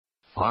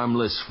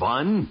Harmless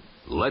fun?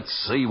 Let's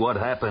see what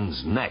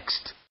happens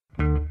next.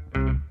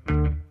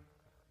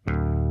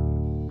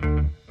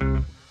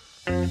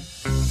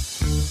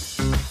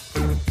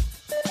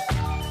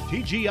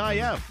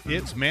 TGIF,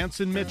 it's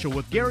Manson Mitchell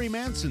with Gary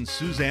Manson,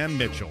 Suzanne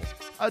Mitchell.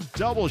 A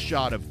double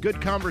shot of good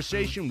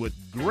conversation with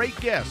great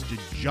guests to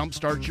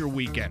jumpstart your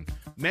weekend.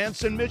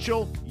 Manson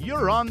Mitchell,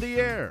 you're on the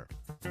air.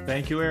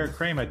 Thank you, Eric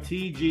Kramer.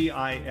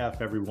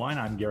 TGIF, everyone.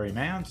 I'm Gary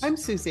Manson. I'm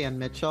Suzanne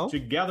Mitchell.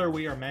 Together,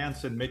 we are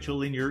Manson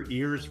Mitchell in your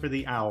ears for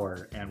the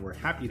hour, and we're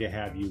happy to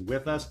have you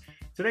with us.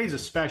 Today's a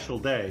special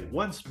day.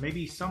 Once,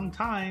 maybe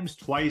sometimes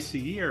twice a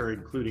year,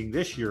 including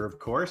this year, of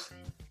course,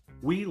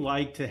 we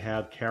like to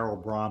have Carol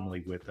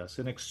Bromley with us,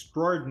 an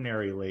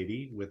extraordinary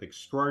lady with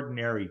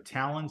extraordinary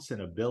talents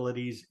and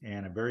abilities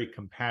and a very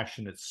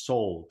compassionate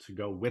soul to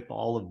go with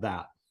all of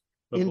that.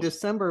 In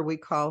December, we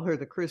call her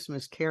the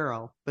Christmas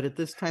Carol, but at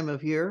this time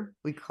of year,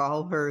 we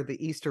call her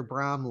the Easter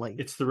Bromley.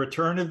 It's the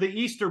return of the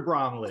Easter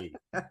Bromley.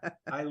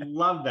 I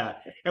love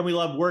that. And we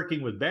love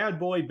working with bad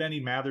boy Benny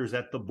Mathers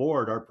at the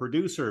board, our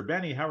producer.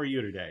 Benny, how are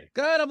you today?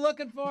 Good. I'm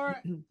looking for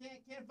it.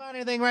 Can't find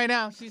anything right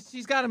now.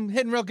 She's got them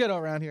hitting real good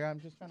around here. I'm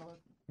just trying to look.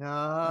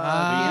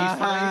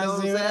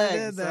 Those see what I did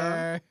eggs,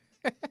 there.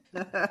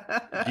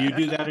 Do you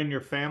do that in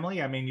your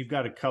family? I mean, you've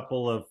got a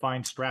couple of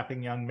fine,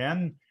 strapping young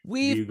men. Do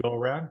you go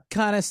around?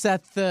 Kind of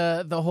set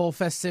the whole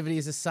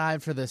festivities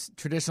aside for this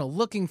traditional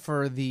looking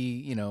for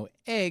the,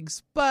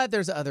 eggs, but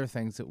there's other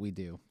things that we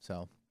do.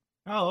 So.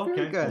 Oh,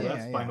 okay. Good. Well,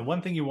 that's fine. The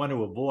one thing you want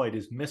to avoid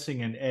is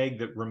missing an egg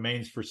that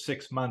remains for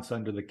 6 months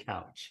under the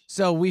couch.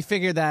 So we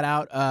figured that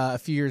out a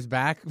few years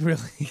back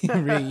really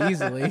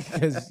easily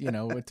because,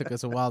 it took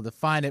us a while to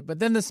find it. But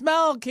then the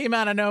smell came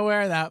out of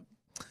nowhere. That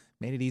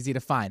made it easy to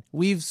find.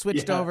 We've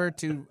switched over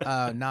to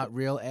not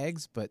real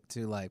eggs, but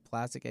to like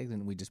plastic eggs,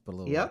 and we just put a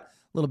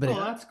little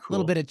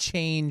bit of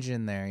change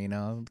in there.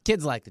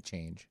 Kids like the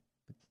change.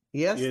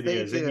 Yes, it they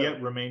is, do. and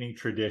yet remaining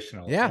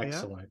traditional. Yeah,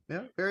 excellent.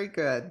 Yeah, very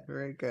good,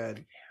 very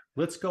good.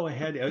 Let's go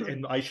ahead,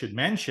 and I should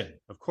mention,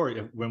 of course,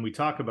 when we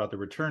talk about the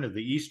return of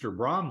the Easter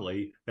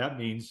Bromley, that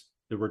means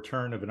the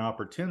return of an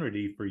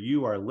opportunity for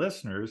you, our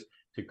listeners,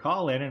 to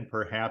call in, and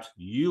perhaps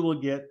you will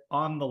get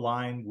on the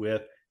line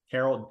with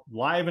Carol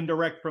live and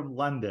direct from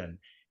London,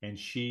 and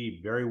she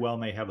very well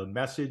may have a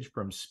message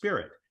from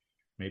Spirit.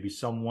 Maybe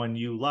someone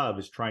you love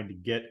is trying to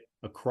get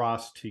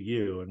across to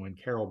you, and when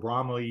Carol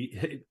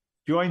Bromley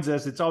joins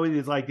us, it's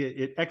like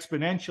it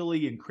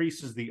exponentially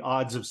increases the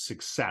odds of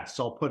success.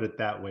 I'll put it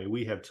that way.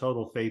 We have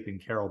total faith in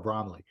Carol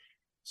Bromley.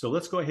 So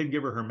let's go ahead and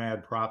give her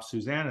mad props,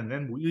 Suzanne, and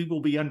then we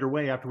will be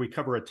underway after we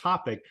cover a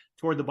topic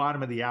toward the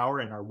bottom of the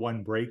hour and our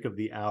one break of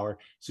the hour.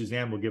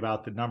 Suzanne will give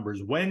out the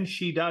numbers. When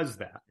she does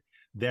that,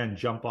 then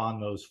jump on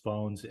those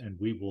phones and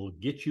we will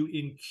get you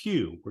in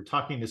queue. We're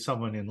talking to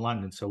someone in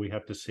London, so we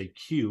have to say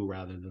queue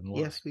rather than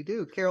line. Yes, we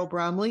do. Carol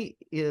Bromley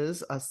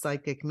is a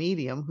psychic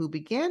medium who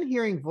began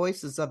hearing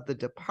voices of the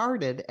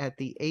departed at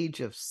the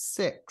age of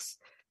 6.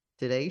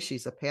 Today,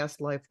 she's a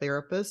past life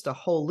therapist, a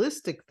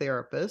holistic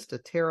therapist, a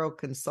tarot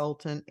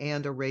consultant,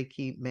 and a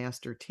Reiki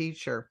master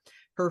teacher.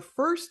 Her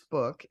first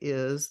book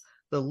is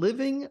The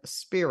Living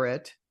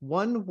Spirit,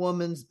 One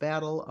Woman's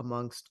Battle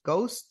Amongst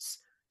Ghosts,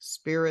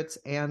 Spirits,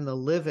 and the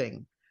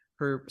Living.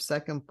 Her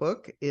second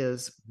book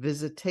is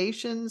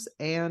Visitations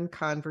and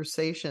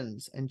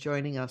Conversations. And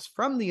joining us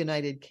from the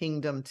United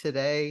Kingdom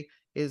today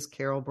is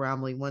Carol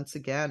Bromley once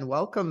again.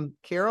 Welcome,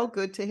 Carol.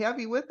 Good to have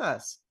you with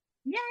us.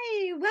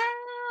 Yay!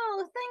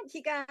 Well, thank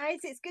you, guys.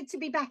 It's good to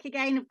be back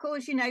again. Of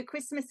course,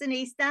 Christmas and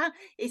Easter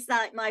is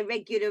like my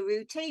regular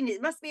routine.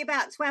 It must be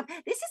about 12.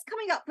 This is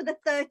coming up for the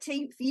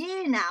 13th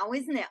year now,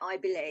 isn't it? I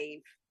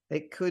believe.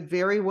 It could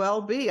very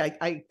well be.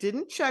 I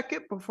didn't check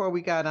it before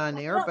we got on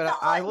air, but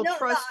I will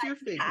trust your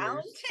figures.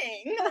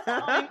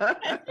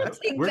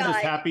 We're just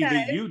happy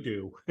that you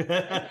do.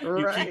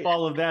 You keep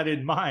all of that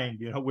in mind.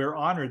 We're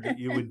honored that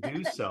you would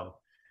do so.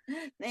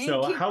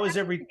 How is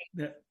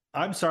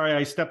I'm sorry,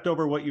 I stepped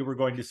over what you were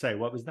going to say.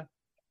 What was that?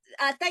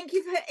 Thank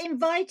you for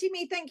inviting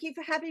me. Thank you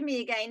for having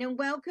me again, and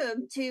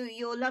welcome to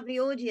your lovely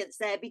audience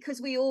there, because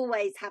we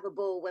always have a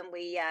ball when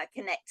we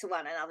connect to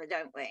one another,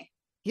 don't we?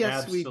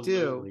 Yes, Absolutely. we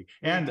do.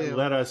 And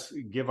let us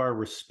give our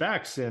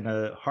respects and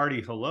a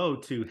hearty hello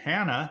to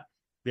Hannah.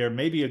 There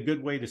may be a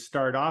good way to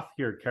start off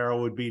here,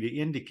 Carol, would be to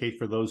indicate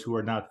for those who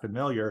are not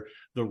familiar,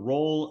 the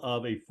role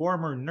of a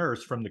former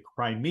nurse from the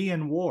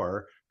Crimean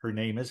War. Her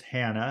name is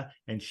Hannah,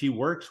 and she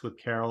works with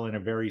Carol in a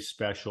very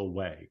special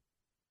way.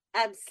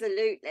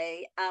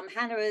 Absolutely.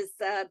 Hannah has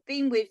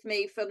been with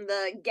me from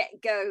the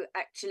get-go,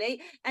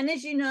 actually. And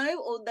as you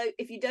know, although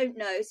if you don't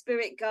know,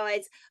 spirit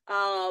guides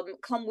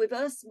come with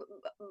us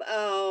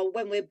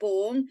when we're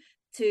born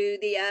to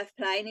the earth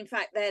plane. In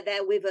fact, they're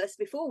there with us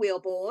before we are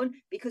born,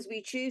 because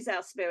we choose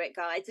our spirit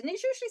guides. And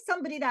it's usually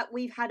somebody that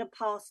we've had a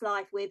past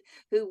life with,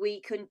 who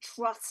we can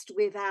trust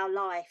with our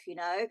life,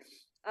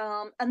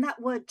 And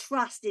that word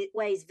trust, it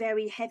weighs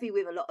very heavy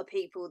with a lot of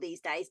people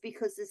these days,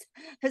 because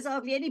there's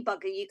hardly any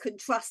bugger you can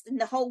trust in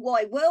the whole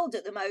wide world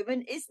at the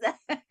moment, is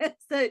there?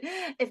 So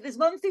if there's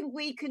one thing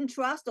we can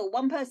trust, or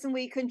one person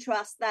we can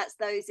trust, that's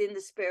those in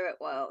the spirit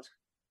world.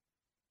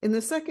 In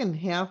the second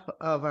half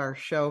of our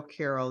show,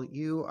 Carol,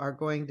 you are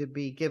going to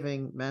be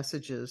giving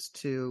messages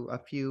to a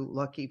few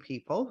lucky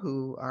people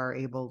who are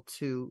able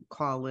to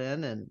call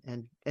in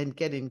and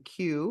get in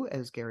queue,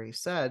 as Gary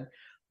said.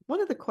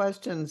 One of the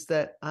questions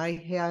that I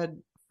had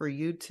for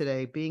you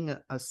today, being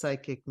a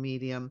psychic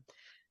medium,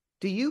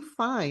 do you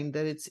find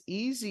that it's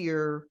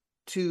easier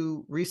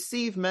to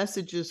receive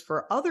messages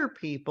for other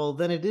people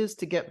than it is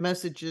to get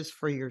messages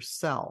for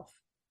yourself?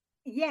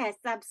 Yes,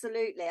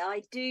 absolutely.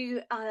 I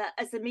do,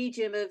 as a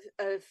medium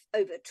of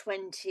over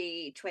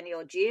 20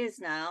 odd years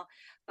now,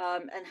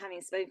 and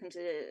having spoken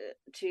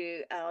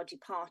to our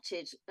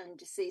departed and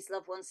deceased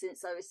loved ones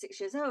since I was 6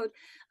 years old,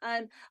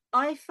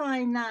 I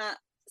find that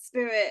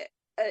spirit,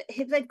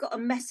 if they've got a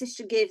message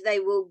to give,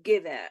 they will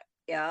give it.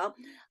 Yeah.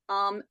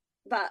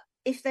 But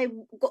if they've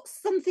got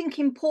something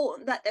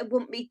important that they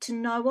want me to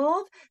know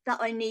of, that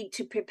I need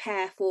to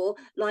prepare for,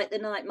 like the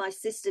night my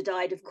sister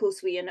died, of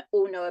course, we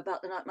all know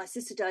about the night my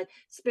sister died.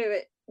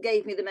 Spirit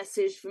gave me the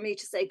message for me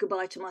to say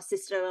goodbye to my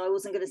sister, and I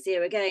wasn't going to see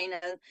her again.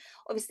 And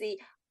obviously,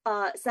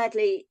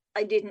 sadly,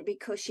 I didn't,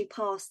 because she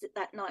passed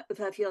that night with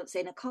her fiance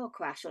in a car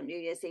crash on New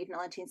Year's Eve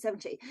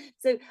 1970.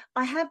 So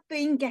I have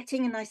been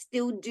getting, and I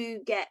still do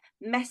get,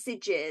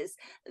 messages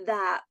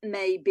that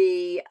may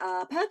be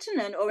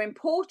pertinent or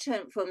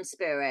important from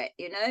spirit,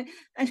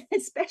 and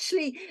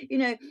especially,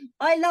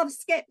 I love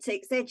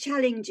skeptics. They're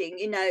challenging,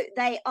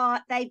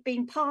 they've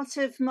been part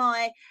of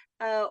my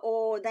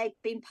or they've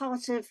been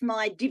part of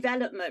my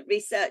development,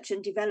 research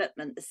and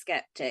development, the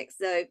skeptics.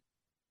 So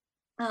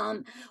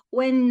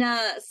when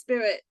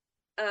spirit,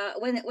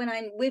 when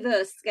I'm with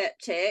a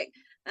skeptic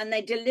and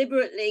they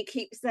deliberately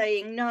keep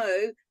saying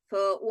no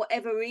for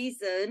whatever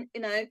reason,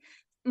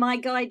 my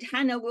guide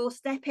Hannah will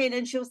step in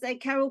and she'll say,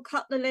 Carol,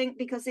 cut the link,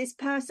 because this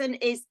person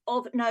is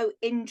of no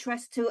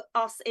interest to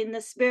us in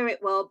the spirit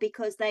world,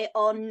 because they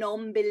are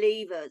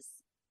non-believers.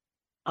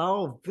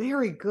 Oh,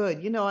 very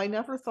good. I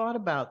never thought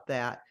about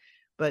that,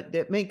 but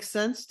it makes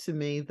sense to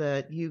me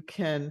that you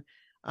can,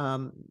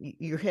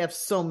 you have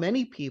so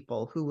many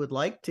people who would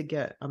like to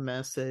get a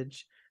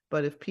message,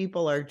 but if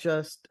people are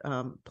just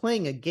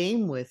playing a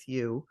game with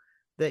you,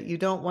 that you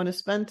don't want to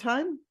spend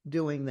time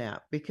doing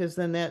that, because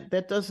then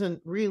that doesn't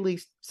really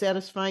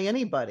satisfy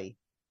anybody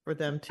for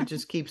them to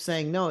just keep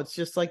saying no. It's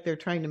just like they're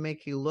trying to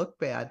make you look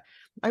bad.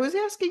 I was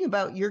asking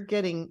about you're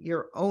getting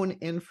your own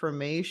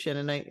information,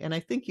 and I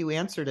think you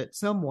answered it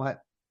somewhat.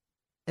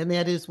 And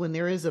that is, when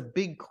there is a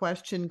big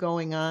question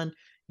going on,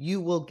 you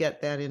will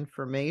get that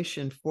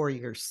information for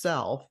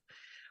yourself.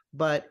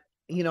 But,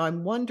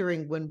 I'm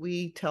wondering, when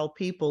we tell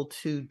people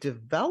to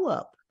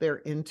develop their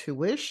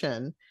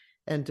intuition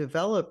and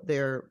develop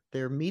their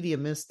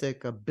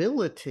mediumistic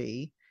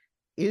ability,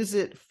 is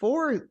it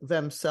for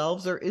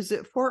themselves or is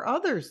it for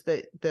others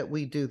that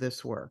we do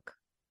this work?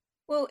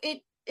 Well,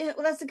 well,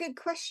 that's a good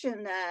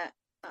question there,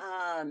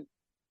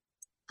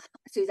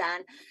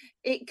 Suzanne.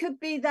 It could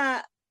be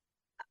that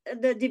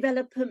the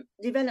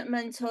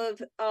development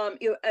of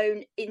your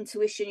own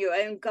intuition, your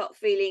own gut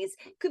feelings,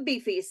 could be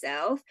for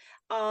yourself,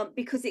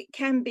 because it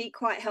can be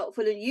quite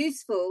helpful and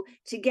useful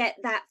to get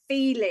that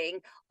feeling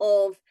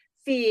of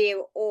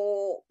fear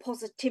or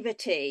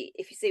positivity,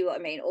 if you see what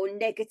I mean, or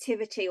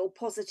negativity or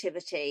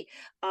positivity.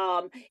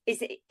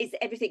 Is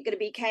everything going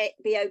to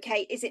be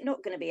okay? Is it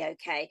not going to be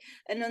okay?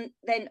 And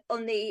then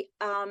on the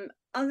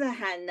other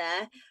hand,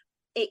 there,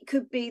 it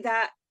could be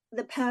that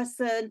the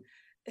person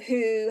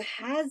who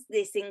has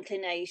this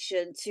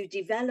inclination to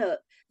develop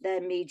their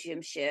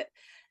mediumship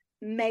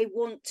may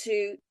want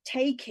to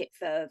take it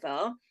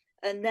further,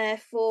 and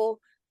therefore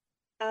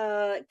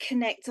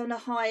connect on a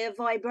higher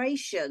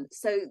vibration,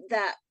 so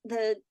that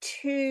the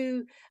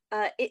two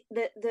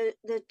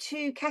the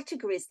two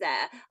categories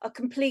there are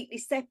completely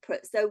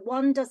separate. So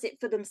one does it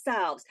for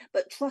themselves,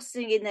 but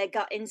trusting in their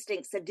gut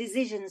instincts, the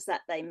decisions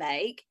that they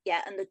make,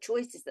 and the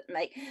choices that they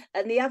make,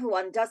 and the other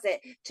one does it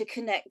to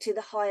connect to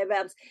the higher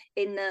realms,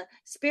 in the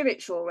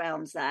spiritual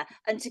realms there,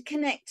 and to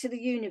connect to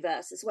the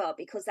universe as well,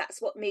 because that's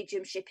what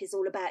mediumship is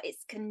all about.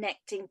 It's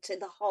connecting to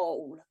the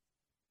whole.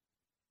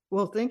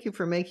 Well, thank you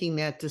for making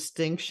that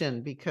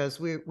distinction, because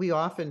we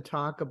often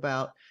talk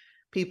about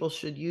people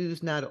should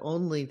use not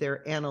only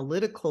their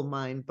analytical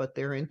mind, but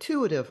their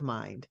intuitive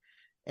mind,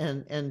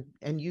 and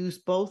use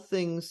both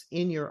things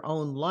in your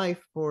own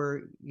life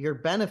for your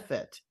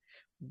benefit.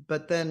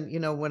 But then,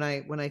 when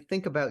I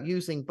think about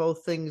using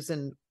both things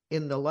in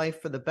the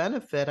life for the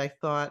benefit, I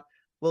thought,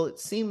 well, it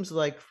seems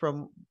like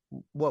from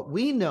what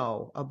we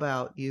know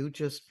about you,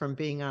 just from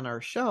being on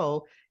our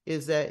show,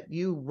 is that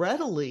you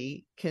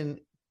readily can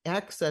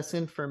access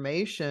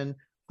information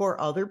for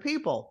other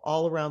people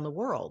all around the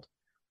world.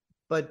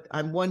 But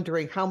I'm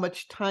wondering, how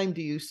much time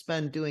do you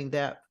spend doing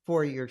that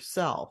for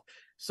yourself?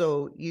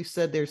 So you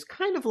said there's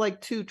kind of like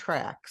two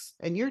tracks,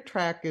 and your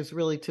track is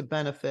really to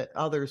benefit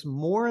others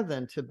more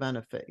than to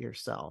benefit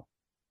yourself.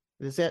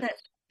 Does that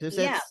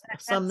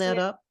sum that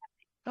up?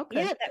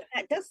 Okay. Yeah,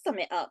 that does sum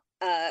it up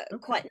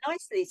quite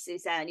nicely,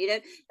 Suzanne.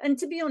 And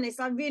to be honest,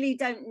 I really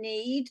don't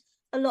need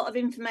a lot of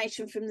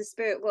information from the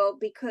spirit world,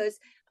 because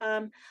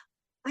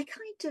I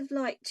kind of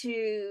like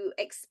to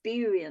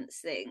experience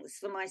things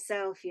for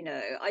myself.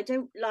 I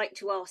don't like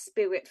to ask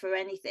spirit for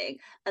anything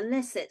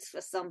unless it's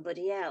for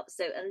somebody else.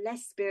 So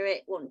unless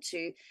spirit want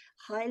to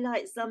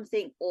highlight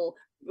something or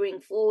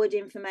bring forward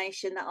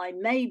information that I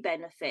may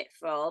benefit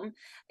from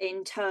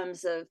in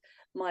terms of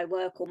my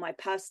work or my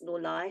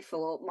personal life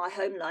or my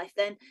home life,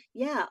 then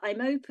yeah, I'm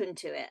open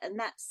to it. And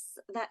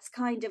that's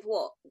kind of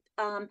what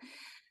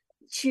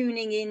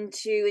tuning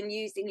into and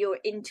using your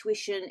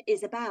intuition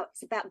is about.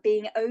 It's about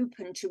being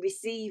open to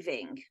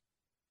receiving.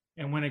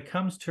 And when it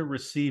comes to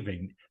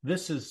receiving,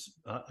 this is,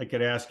 I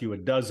could ask you a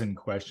dozen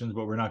questions,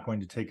 but we're not going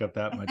to take up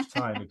that much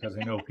time because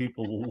I know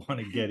people will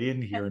want to get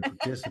in here and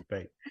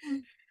participate.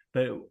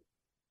 But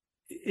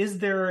is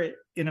there,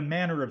 in a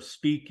manner of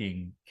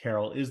speaking,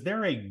 Carol, is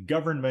there a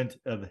government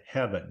of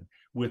heaven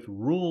with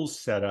rules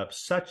set up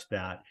such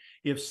that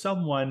if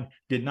someone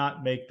did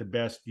not make the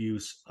best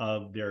use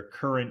of their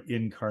current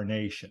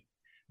incarnation,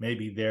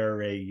 maybe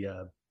they're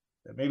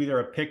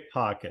a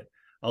pickpocket,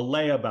 a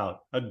layabout,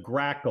 a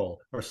grackle,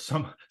 or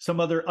some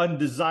other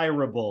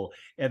undesirable,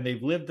 and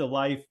they've lived a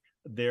life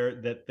there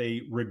that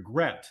they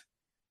regret,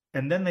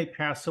 and then they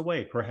pass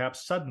away,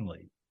 perhaps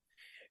suddenly,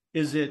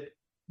 does it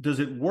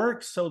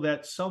work so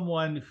that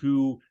someone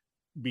who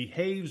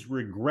behaves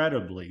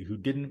regrettably, who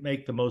didn't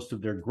make the most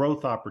of their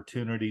growth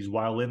opportunities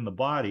while in the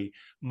body,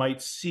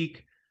 might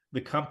seek the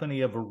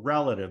company of a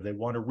relative? They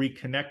want to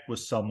reconnect with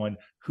someone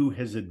who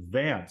has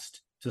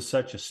advanced to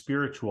such a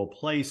spiritual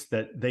place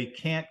that they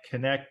can't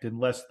connect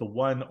unless the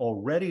one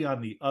already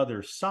on the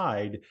other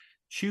side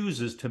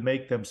chooses to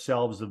make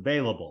themselves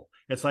available.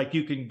 It's like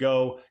you can't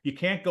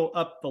go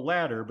up the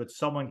ladder, but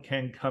someone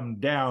can come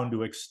down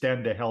to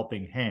extend a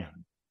helping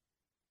hand.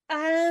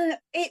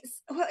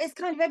 It's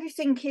kind of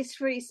everything is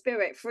free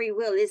spirit, free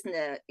will, isn't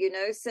it?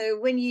 So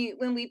when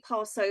we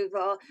pass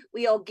over,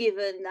 we are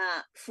given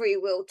that free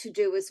will to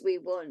do as we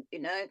want,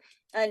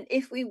 and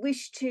if we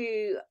wish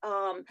to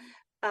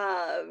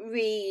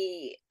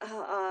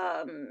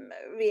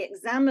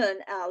re-examine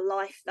our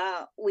life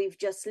that we've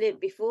just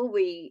lived before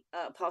we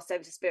pass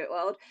over to spirit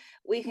world,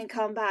 we can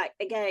come back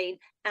again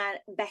and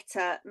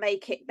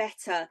make it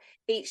better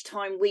each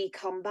time we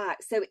come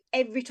back. So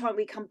every time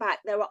we come back,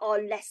 there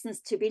are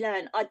lessons to be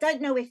learned. I don't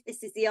know if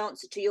this is the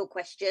answer to your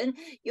question.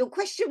 Your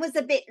question was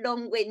a bit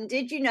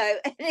long-winded,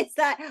 and it's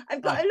like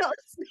I've got a lot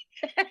of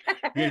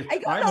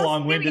I'm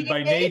long-winded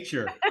by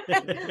nature.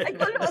 I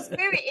got a lot of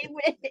spirit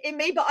in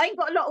me, but I ain't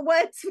got a lot of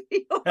words for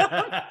you.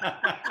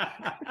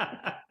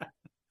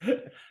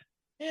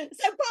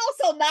 So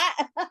pass on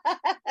that.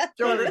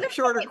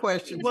 Shorter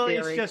questions. Well,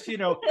 Gary. It's just,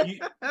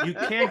 you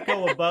can't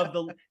go above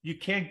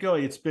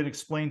it's been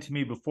explained to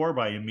me before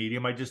by a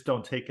medium. I just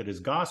don't take it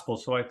as gospel.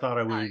 So I thought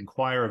I would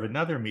inquire of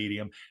another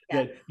medium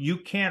that you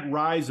can't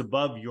rise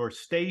above your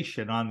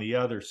station on the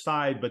other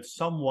side, but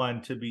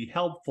someone, to be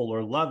helpful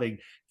or loving,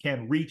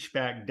 can reach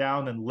back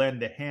down and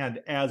lend a hand,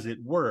 as it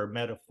were,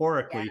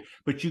 metaphorically,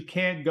 but you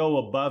can't go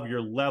above your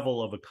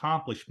level of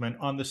accomplishment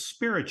on the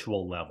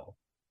spiritual level.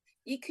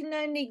 You can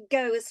only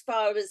go as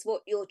far as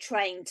what you're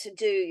trained to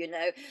do,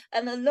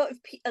 and a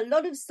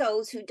lot of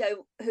souls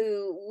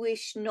who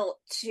wish not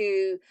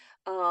to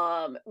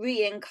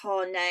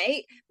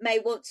reincarnate may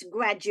want to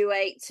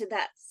graduate to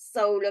that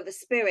soul of a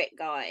spirit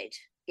guide.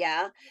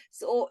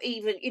 So, or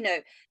even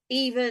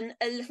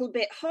a little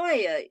bit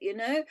higher,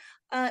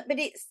 but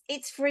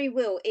it's free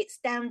will. It's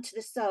down to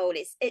the soul.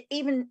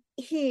 Even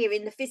here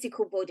in the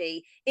physical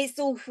body, it's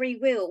all free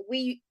will.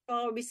 We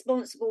are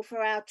responsible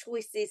for our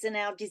choices and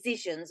our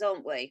decisions,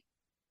 aren't we?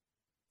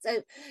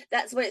 So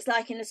that's what it's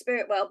like in the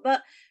spirit world.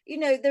 But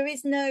there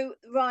is no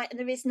right and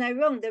there is no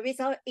wrong. There is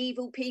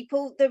evil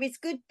people, there is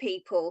good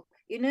people.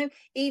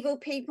 Evil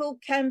people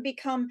can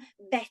become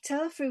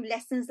better through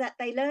lessons that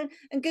they learn,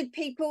 and good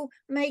people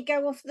may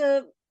go off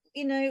the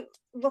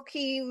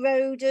rocky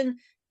road and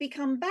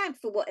become bad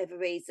for whatever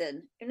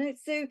reason.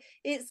 So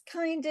it's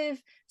kind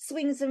of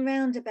swings and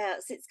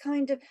roundabouts. It's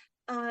kind of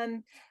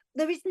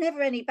there is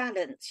never any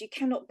balance. You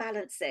cannot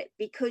balance it,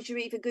 because you're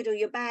either good or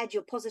you're bad,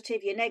 you're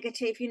positive, you're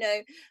negative,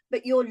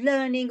 but you're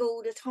learning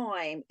all the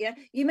time.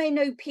 You may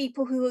know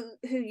people who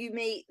you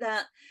meet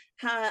that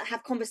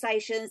have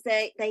conversations,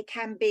 they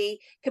can be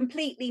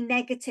completely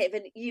negative,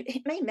 and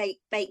it may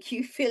make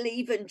you feel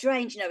even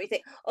drained. You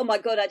think, oh my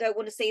God, I don't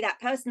want to see that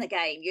person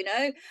again,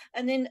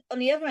 and then on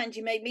the other hand,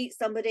 you may meet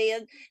somebody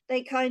and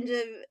they kind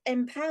of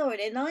empower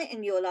and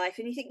enlighten your life,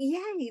 and you think,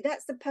 yay,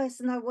 that's the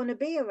person I want to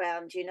be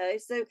around.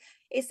 So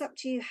it's up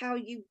to you how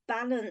you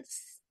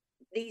balance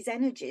these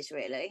energies,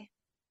 really.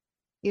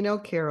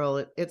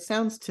 Carol, it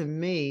sounds to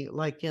me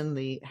like in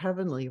the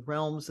heavenly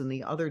realms and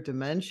the other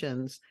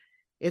dimensions,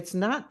 it's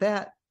not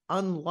that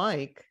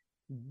unlike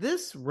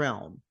this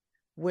realm,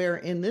 where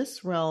in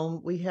this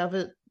realm we have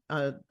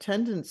a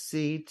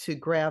tendency to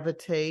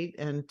gravitate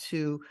and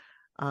to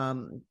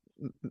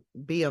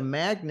be a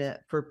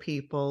magnet for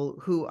people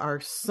who are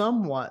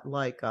somewhat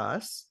like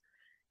us,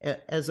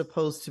 as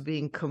opposed to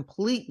being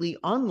completely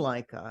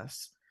unlike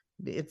us.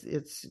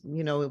 It's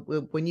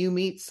when you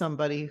meet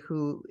somebody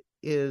who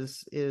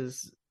is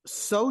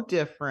so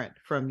different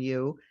from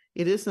you,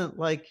 it isn't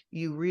like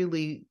you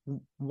really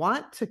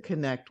want to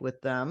connect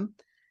with them.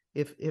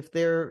 If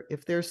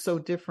they're so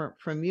different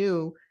from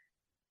you,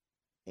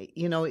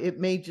 it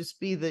may just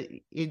be that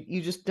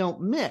you just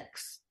don't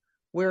mix.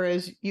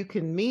 Whereas you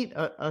can meet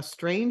a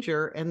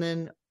stranger and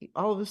then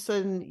all of a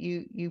sudden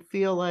you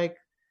feel like,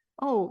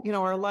 oh,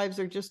 our lives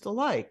are just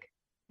alike.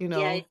 Yeah, you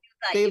feel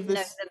like you've known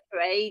them for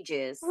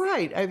ages.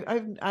 Right.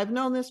 I've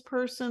known this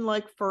person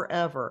like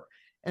forever.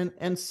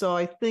 And so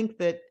I think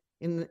that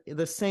in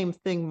the same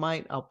thing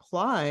might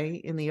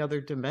apply in the other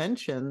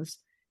dimensions,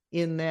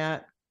 in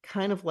that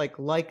kind of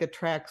like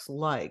attracts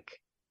like,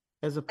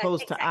 as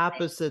opposed to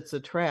opposites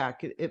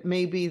attract. It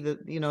may be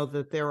that,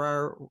 that there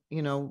are,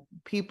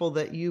 people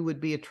that you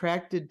would be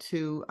attracted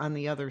to on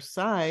the other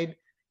side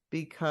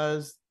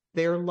because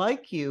they're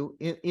like you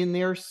in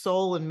their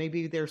soul and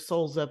maybe their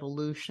soul's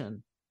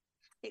evolution.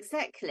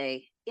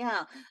 Exactly.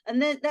 Yeah.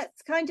 And then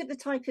that's kind of the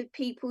type of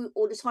people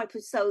or the type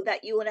of soul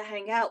that you want to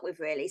hang out with,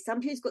 really.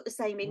 Somebody who's got the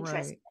same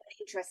interest,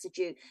 interested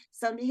you,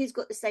 somebody who's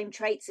got the same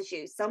traits as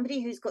you,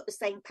 somebody who's got the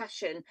same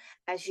passion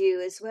as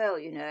you as well,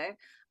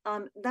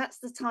 that's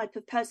the type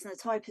of person, the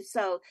type of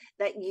soul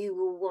that you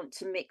will want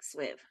to mix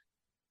with.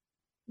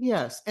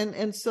 Yes.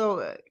 And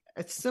so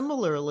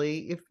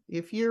similarly,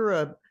 if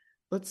you're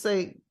let's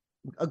say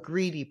a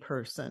greedy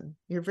person,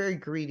 you're a very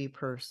greedy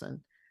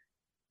person,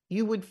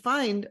 you would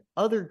find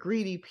other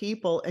greedy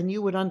people and you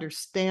would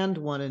understand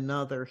one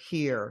another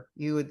here.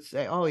 You would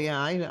say, oh yeah,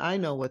 I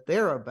know what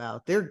they're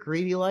about. They're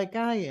greedy like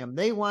I am.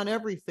 They want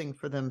everything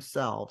for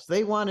themselves.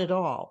 They want it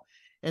all.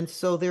 And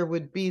so there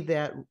would be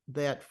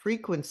that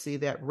frequency,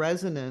 that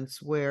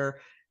resonance where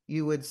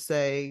you would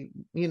say,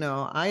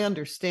 I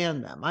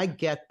understand them. I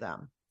get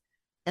them.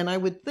 And I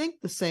would think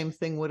the same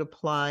thing would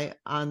apply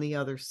on the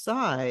other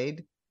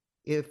side.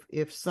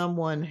 If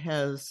someone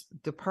has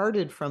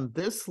departed from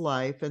this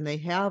life and they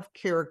have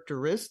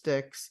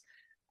characteristics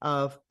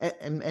of,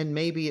 and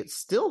maybe it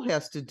still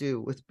has to do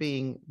with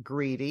being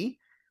greedy,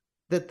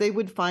 that they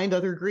would find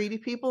other greedy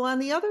people on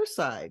the other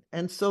side.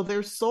 And so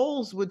their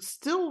souls would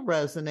still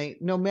resonate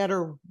no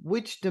matter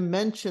which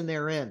dimension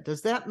they're in.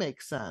 Does that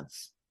make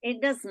sense?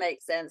 It does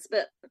make sense.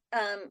 But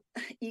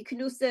you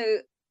can also,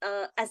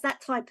 as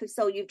that type of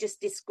soul you've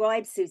just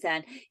described,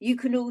 Suzanne, you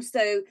can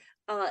also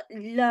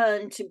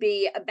learn to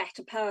be a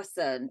better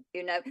person,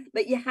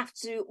 but you have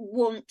to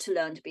want to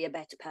learn to be a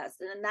better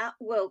person, and that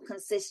will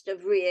consist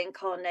of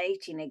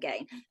reincarnating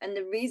again. And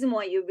the reason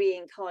why you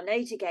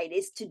reincarnate again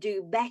is to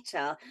do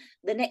better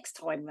the next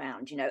time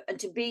round, and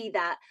to be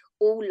that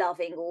all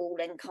loving, all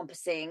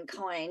encompassing,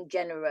 kind,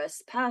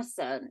 generous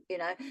person,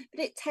 but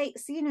it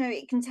takes,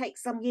 it can take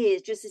some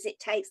years, just as it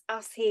takes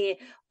us here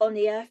on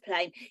the earth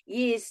plane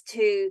years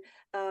to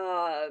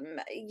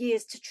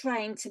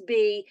train to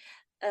be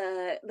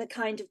the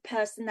kind of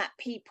person that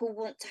people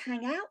want to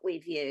hang out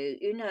with you,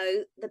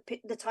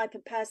 the type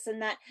of person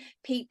that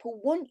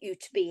people want you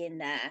to be in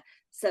their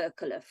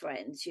circle of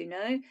friends,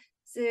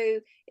 So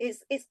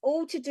it's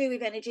all to do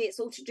with energy. It's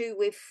all to do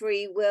with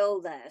free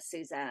will there,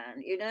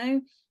 Suzanne,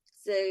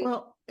 So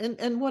well,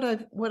 and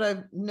what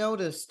I've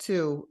noticed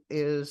too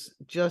is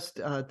just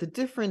the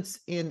difference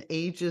in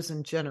ages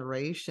and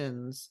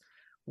generations,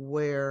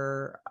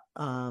 where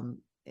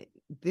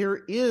there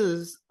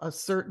is a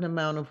certain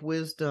amount of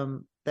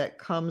wisdom that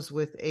comes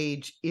with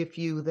age if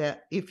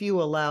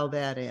you allow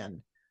that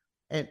in.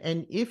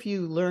 And if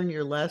you learn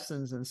your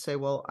lessons and say,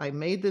 well, I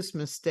made this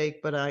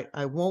mistake, but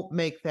I won't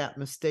make that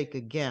mistake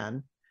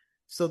again.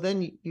 So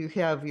then you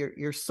have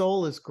your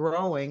soul is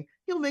growing,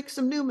 you'll make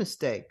some new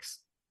mistakes.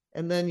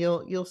 And then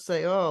you'll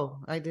say, oh,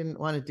 I didn't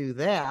want to do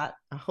that.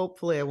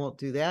 Hopefully I won't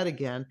do that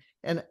again.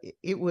 And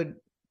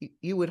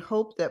you would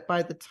hope that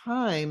by the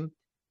time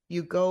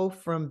you go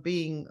from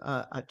being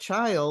a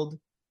child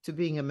to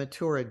being a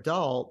mature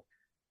adult,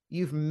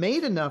 you've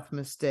made enough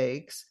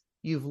mistakes,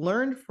 you've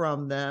learned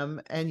from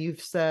them, and you've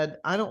said,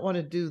 I don't want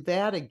to do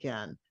that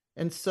again.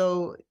 And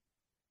so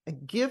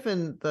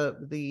given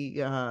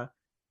the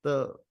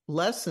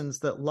lessons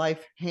that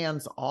life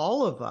hands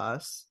all of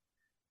us,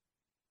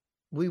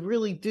 we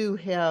really do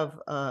have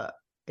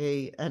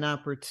an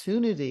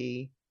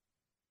opportunity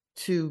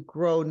to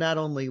grow not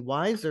only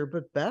wiser,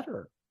 but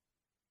better.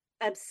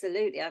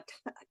 Absolutely. I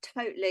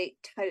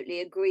totally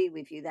agree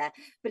with you there.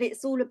 But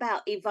it's all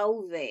about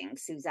evolving,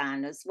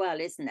 Suzanne, as well,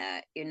 isn't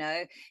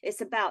it?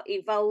 It's about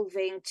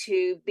evolving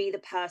to be the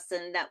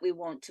person that we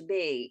want to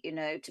be,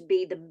 to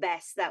be the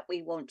best that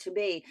we want to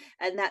be.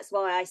 And that's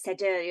why I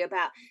said earlier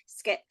about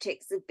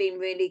skeptics have been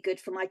really good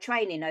for my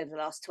training over the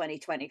last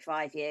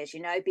 25 years,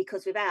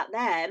 because without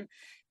them,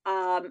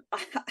 I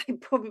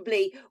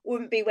probably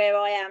wouldn't be where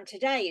I am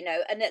today, you know.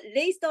 And at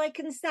least I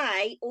can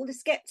say all the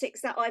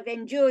skeptics that I've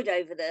endured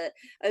over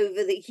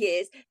the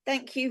years,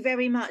 thank you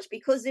very much.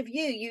 Because of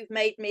you, you've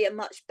made me a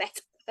much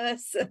better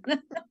person.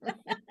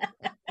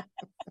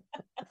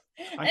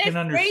 I can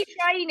It's free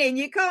training.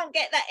 You can't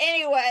get that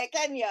anywhere,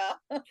 can you?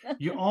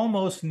 You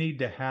almost need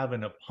to have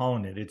an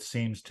opponent, it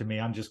seems to me.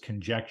 I'm just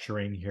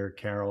conjecturing here,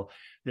 Carol,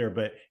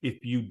 but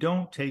if you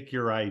don't take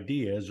your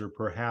ideas or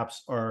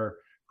perhaps our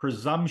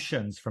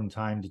presumptions from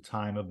time to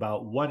time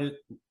about what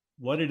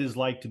it is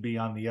like to be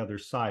on the other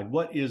side,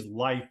 what is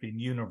life in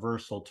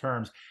universal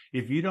terms,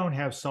 if you don't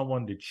have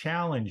someone to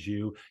challenge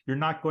you, you're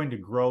not going to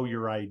grow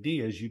your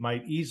ideas. You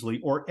might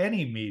easily, or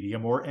any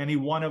medium, or any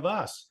of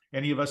us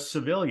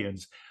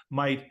civilians,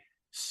 might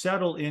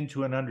settle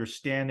into an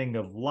understanding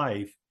of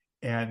life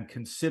and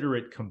consider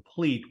it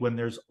complete when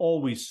there's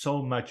always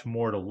so much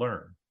more to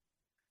learn.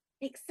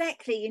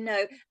 Exactly, you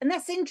know, and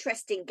that's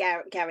interesting,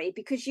 Gary,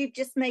 because you've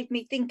just made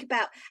me think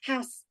about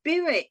how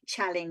spirit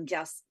challenge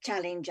us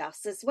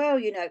as well.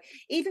 You know,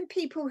 even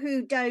people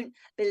who don't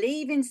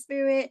believe in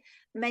spirit,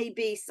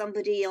 maybe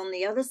somebody on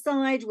the other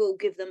side will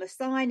give them a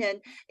sign,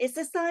 and it's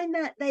a sign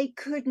that they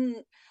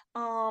couldn't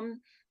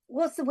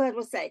what's the word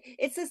we'll say?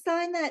 It's a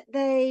sign that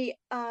they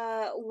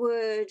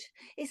would.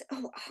 It's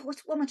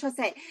what am I trying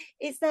to say?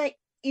 It's like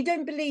you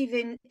don't believe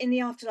in the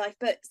afterlife,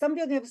 but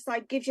somebody on the other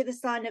side gives you the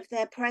sign of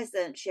their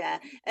presence, yeah,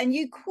 and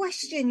you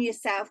question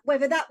yourself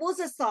whether that was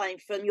a sign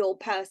from your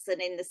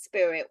person in the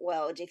spirit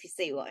world, if you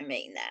see what I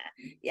mean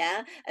there,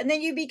 yeah. And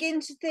then you begin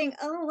to think,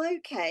 oh,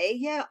 okay,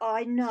 yeah,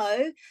 I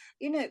know,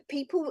 you know,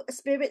 people,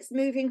 spirits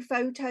moving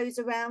photos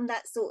around,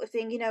 that sort of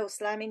thing, you know,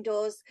 slamming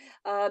doors,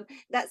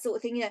 that sort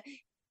of thing, you know.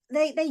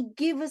 They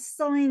give us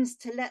signs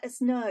to let us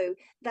know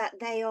that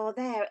they are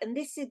there, and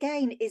this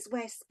again is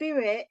where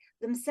spirit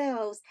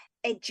themselves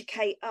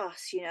educate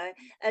us, you know.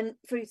 And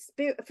through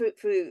spirit,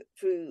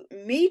 through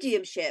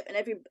mediumship, and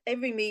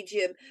every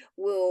medium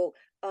will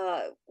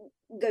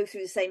go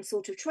through the same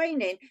sort of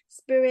training.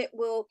 Spirit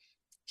will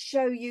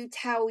show you,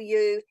 tell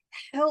you,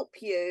 help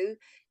you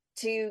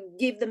to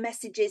give the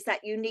messages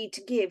that you need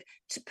to give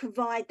to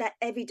provide that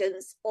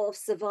evidence of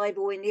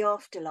survival in the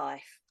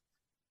afterlife.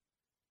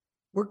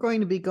 We're going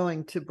to be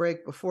going to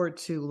break before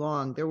too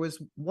long. There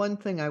was one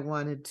thing I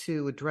wanted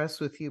to address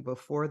with you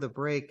before the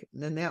break,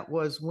 and that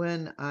was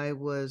when I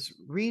was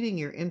reading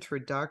your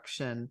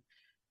introduction.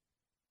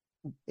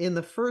 In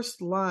the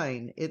first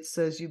line, it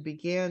says you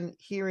began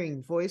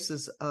hearing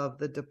voices of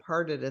the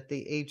departed at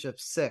the age of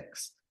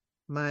 6.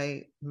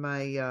 My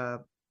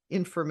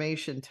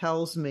information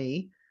tells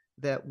me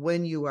that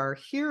when you are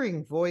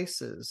hearing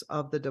voices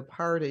of the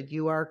departed,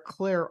 you are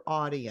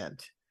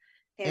clairaudient.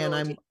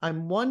 And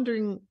I'm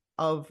wondering,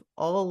 of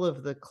all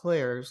of the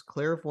clairs,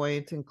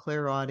 clairvoyant and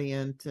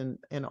clairaudient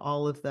and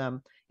all of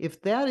them,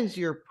 if that is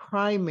your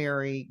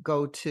primary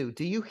go-to,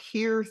 do you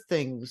hear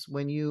things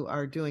when you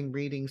are doing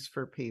readings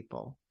for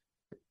people?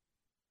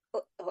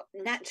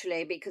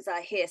 Naturally, because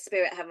I hear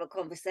spirit have a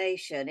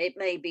conversation. It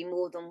may be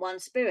more than one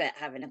spirit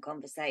having a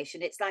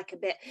conversation. It's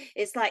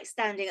like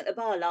standing at the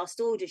bar, last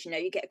orders, you know,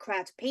 you get a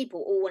crowd of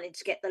people all wanting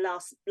to get the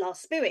last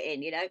spirit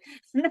in, you know.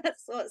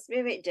 That's what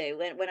spirit do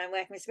when I'm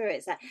working with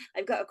spirits.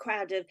 I've got a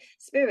crowd of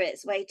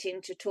spirits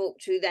waiting to talk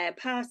to their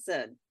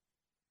person.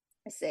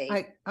 I see.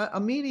 A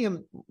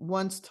medium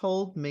once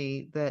told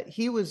me that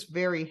he was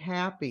very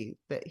happy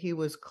that he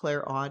was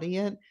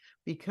clairaudient,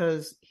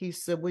 because he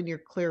said when you're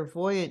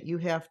clairvoyant, you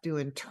have to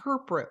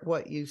interpret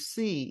what you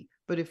see.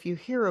 But if you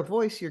hear a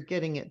voice, you're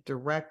getting it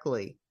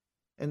directly.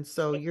 And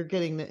so you're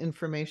getting the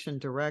information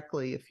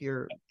directly if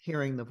you're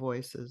hearing the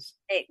voices.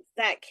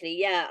 Exactly.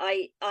 Yeah.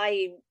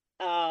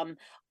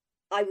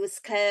 I was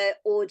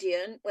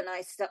clairaudient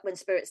when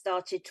spirit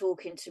started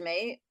talking to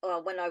me.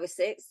 When I was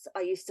 6,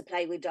 I used to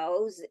play with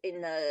dolls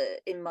in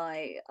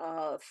my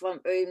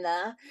front room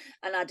there,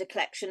 and I had a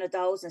collection of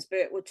dolls, and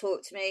spirit would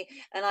talk to me,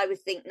 and I would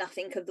think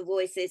nothing of the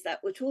voices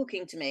that were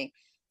talking to me.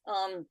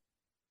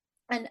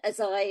 And as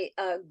I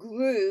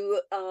grew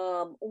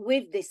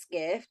with this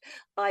gift,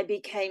 I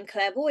became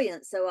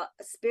clairvoyant. So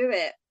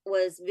spirit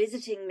was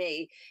visiting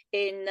me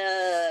in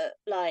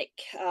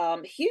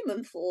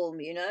human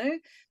form, you know.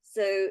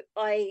 So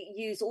I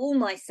use all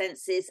my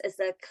senses as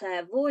a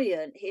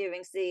clairvoyant,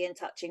 hearing, seeing,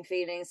 touching,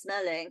 feeling,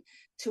 smelling,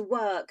 to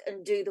work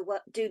and do the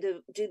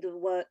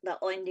work that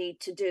I need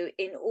to do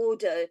in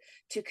order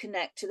to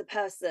connect to the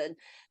person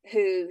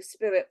who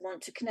spirit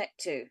want to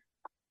connect to.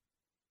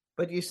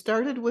 But you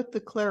started with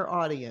the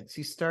clairaudience.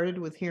 You started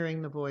with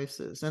hearing the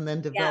voices and then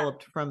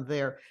developed from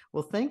there.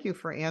 Well, thank you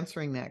for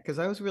answering that, because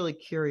I was really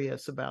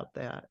curious about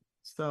that.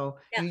 So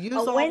you use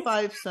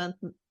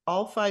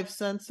all 5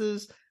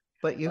 senses,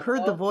 but you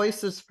heard the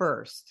voices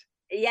first.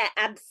 Yeah,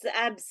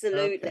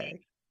 absolutely.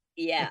 Okay.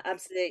 Yeah,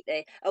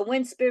 absolutely. And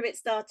when spirit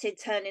started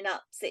turning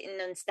up,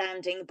 sitting and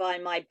standing by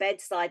my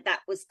bedside,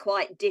 that was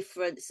quite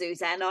different,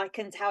 Suzanne. I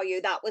can tell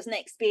you that was an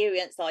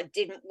experience I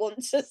didn't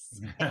want to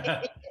see.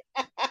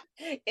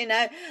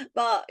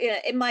 But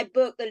in my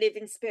book The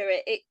Living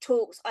Spirit,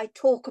 I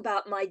talk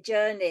about my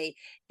journey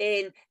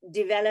in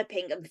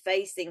developing and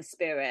facing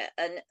spirit,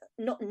 and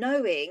not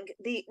knowing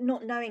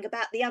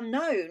about the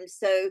unknown.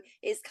 So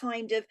it's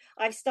kind of,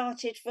 I've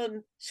started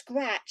from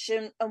scratch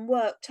and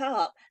worked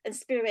up, and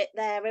spirit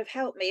there have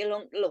helped me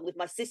along with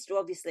my sister,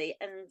 obviously,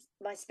 and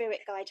my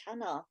spirit guide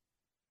Hannah.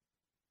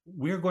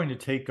 We're going to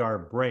take our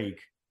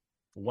break,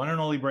 one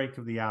and only break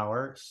of the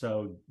hour.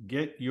 So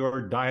get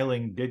your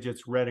dialing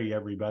digits ready,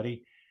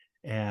 everybody,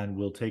 and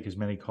we'll take as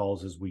many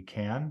calls as we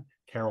can.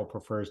 Carol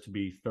prefers to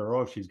be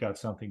thorough. If she's got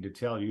something to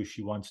tell you,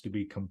 she wants to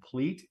be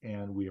complete,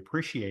 and we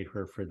appreciate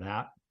her for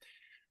that.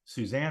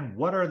 Suzanne,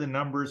 what are the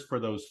numbers for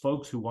those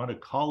folks who want to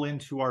call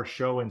into our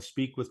show and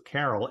speak with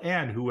Carol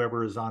and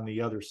whoever is on the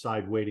other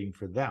side waiting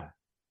for them?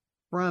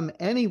 From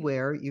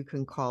anywhere, you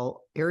can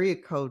call area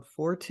code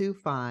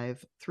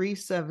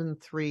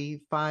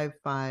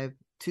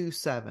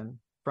 425-373-5527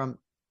 from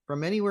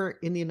anywhere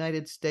in the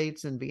United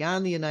States and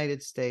beyond the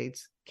United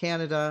States,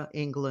 Canada,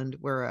 England,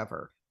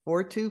 wherever.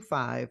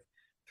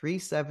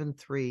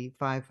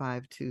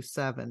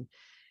 425-373-5527.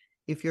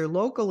 If you're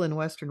local in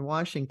Western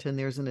Washington,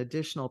 there's an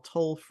additional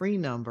toll-free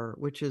number,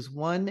 which is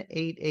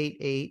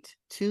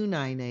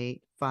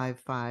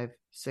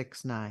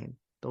 1-888-298-5569.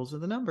 Those are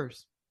the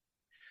numbers.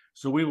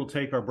 So we will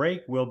take our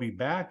break. We'll be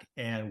back,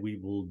 and we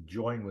will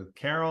join with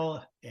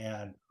Carol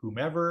and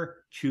whomever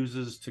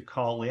chooses to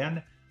call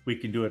in. We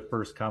can do it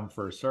first come,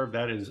 first serve.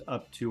 That is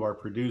up to our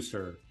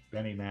producer,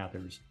 Benny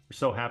Mathers. We're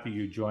so happy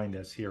you joined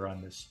us here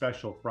on this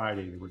special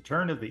Friday, the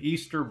return of the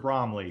Easter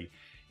Bromley,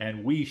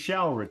 and we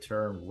shall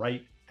return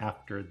right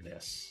after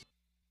this.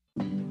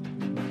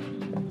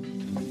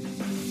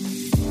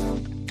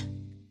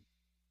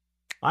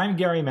 I'm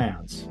Gary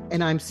Mance.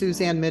 And I'm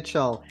Suzanne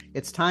Mitchell.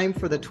 It's time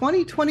for the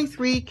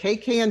 2023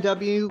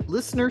 KKNW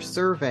Listener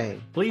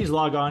Survey. Please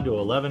log on to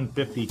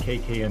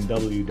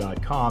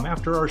 1150kknw.com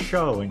after our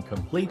show and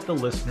complete the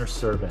listener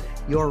survey.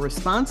 Your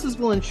responses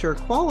will ensure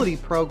quality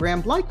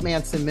program like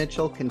Mance and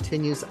Mitchell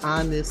continues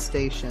on this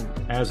station.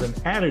 As an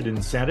added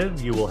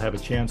incentive, you will have a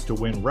chance to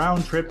win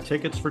round-trip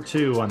tickets for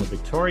two on the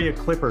Victoria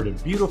Clipper to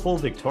beautiful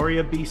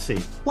Victoria, BC.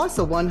 Plus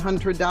a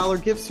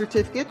 $100 gift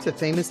certificate to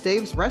Famous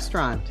Dave's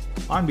Restaurant.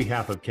 On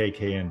behalf of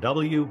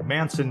KKNW,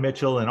 Mance and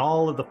Mitchell, and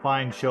all of the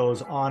fine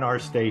shows on our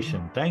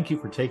station, thank you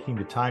for taking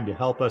the time to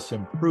help us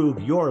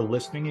improve your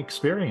listening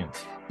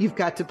experience. You've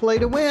got to play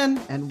to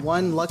win, and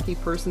one lucky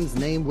person's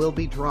name will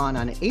be drawn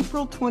on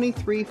April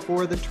 23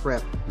 for the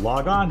trip.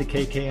 Log on to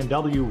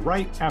KKNW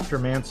right after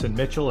Mance and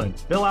Mitchell and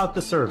fill out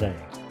the survey.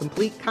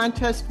 Complete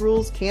contest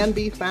rules can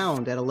be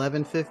found at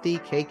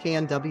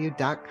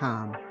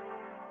 1150kknw.com.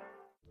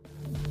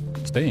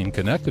 Staying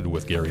connected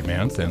with Gary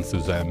Mance and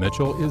Suzanne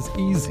Mitchell is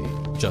easy.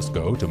 Just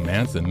go to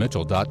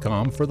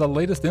manceandmitchell.com for the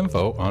latest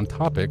info on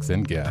topics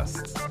and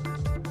guests.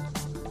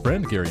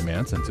 Friend Gary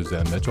Mance and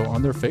Suzanne Mitchell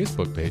on their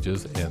Facebook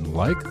pages and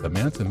like the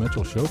Mance and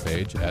Mitchell show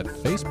page at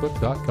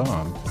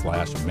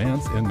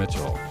facebook.com/Mance and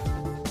Mitchell.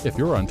 If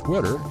you're on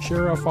Twitter,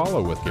 share a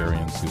follow with Gary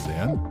and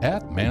Suzanne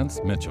at Mance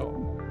Mitchell.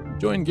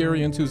 Join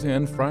Gary and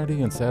Suzanne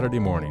Friday and Saturday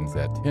mornings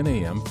at 10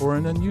 a.m. for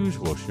an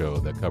unusual show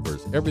that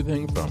covers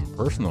everything from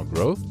personal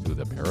growth to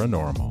the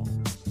paranormal.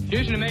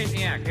 Here's an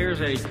amazing act.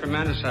 Here's a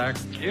tremendous act.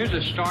 Here's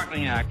a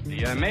startling act.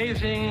 The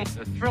amazing,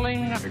 the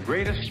thrilling, the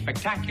greatest,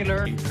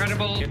 spectacular,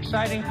 incredible,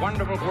 exciting,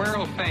 wonderful,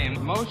 world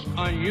fame, most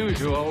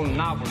unusual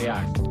novelty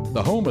act.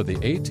 The home of the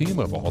A-Team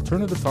of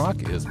Alternative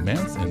Talk is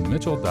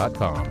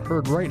manceandmitchell.com.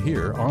 Heard right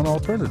here on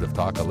Alternative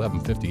Talk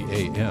 1150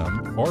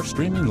 AM or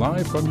streaming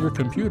live from your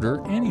computer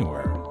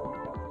anywhere.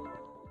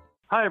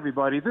 Hi,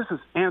 everybody. This is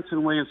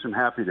Anson Williams from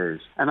Happy Days,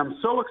 and I'm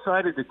so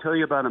excited to tell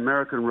you about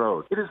American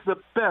Road. It is the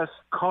best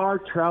car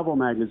travel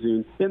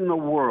magazine in the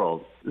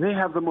world. They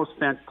have the most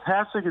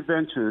fantastic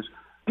adventures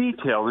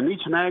detailed in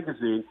each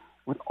magazine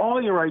with all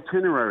your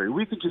itinerary.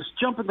 We could just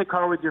jump in the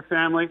car with your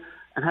family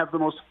and have the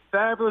most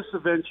fabulous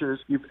adventures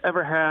you've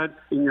ever had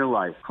in your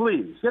life.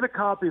 Please get a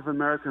copy of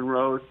American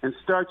Road and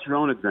start your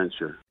own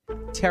adventure.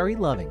 Terry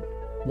Loving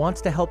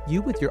wants to help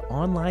you with your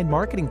online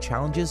marketing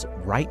challenges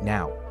right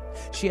now.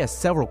 She has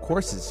several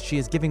courses she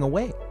is giving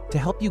away to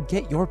help you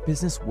get your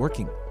business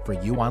working for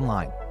you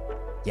online.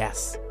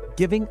 Yes,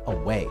 giving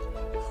away.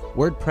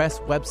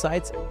 WordPress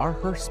websites are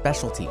her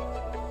specialty,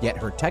 yet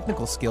her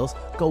technical skills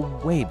go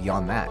way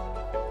beyond that.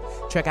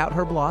 Check out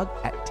her blog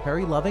at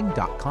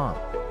terryloving.com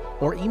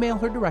or email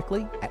her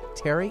directly at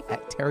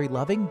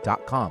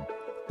terry@terryloving.com.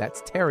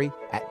 That's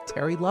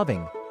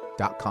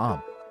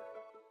terry@terryloving.com.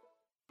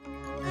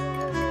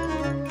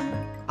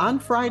 On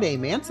Friday,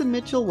 Mance and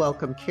Mitchell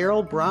welcome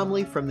Carol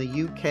Bromley from the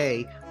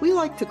UK. We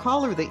like to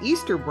call her the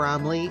Easter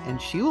Bromley, and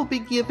she will be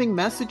giving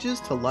messages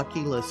to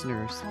lucky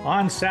listeners.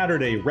 On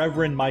Saturday,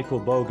 Reverend Michael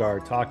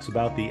Bogart talks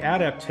about the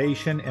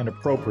adaptation and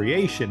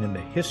appropriation in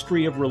the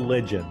history of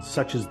religion,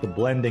 such as the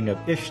blending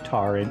of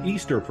Ishtar and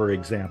Easter, for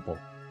example.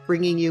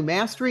 Bringing you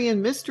mastery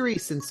and mystery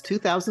since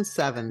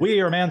 2007. We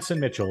are Mance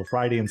and Mitchell,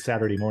 Friday and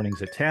Saturday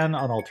mornings at 10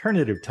 on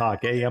Alternative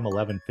Talk AM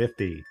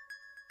 1150.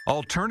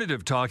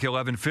 Alternative Talk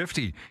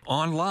 1150,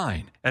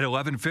 online at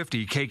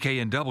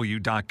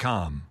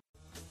 1150kknw.com.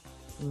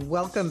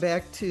 Welcome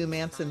back to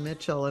Manson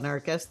Mitchell, and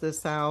our guest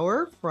this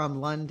hour from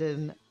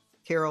London,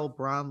 Carol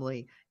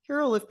Bromley.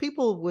 Carol, if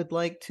people would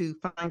like to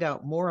find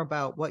out more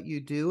about what you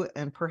do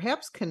and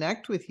perhaps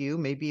connect with you,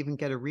 maybe even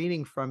get a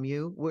reading from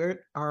you,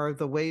 where are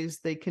the ways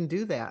they can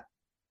do that?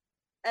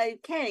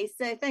 Okay,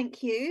 so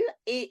thank you.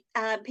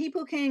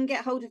 People can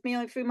get hold of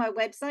me through my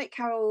website,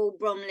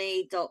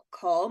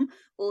 carolbromley.com,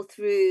 or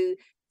through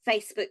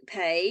Facebook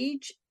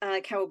page,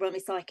 Carol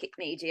Bromley Psychic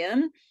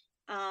Medium.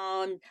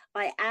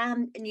 I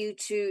am new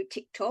to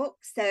TikTok,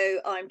 so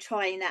I'm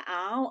trying that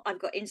out. I've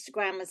got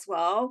Instagram as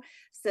well,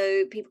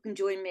 so people can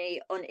join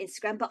me on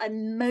Instagram, but I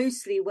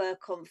mostly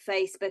work on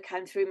Facebook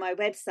and through my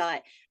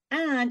website.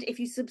 And if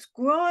you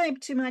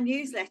subscribe to my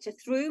newsletter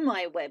through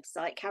my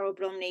website,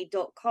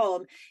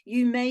 carolbromley.com,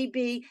 you may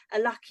be a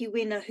lucky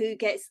winner who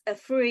gets a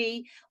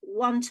free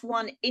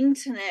one-to-one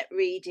internet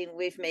reading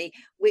with me,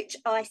 which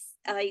I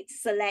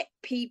select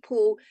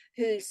people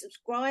who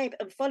subscribe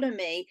and follow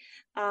me.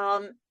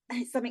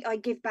 It's something I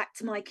give back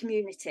to my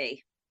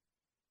community.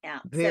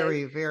 Yeah.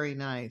 Very, very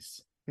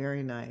nice.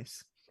 Very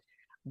nice.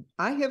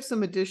 I have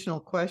some additional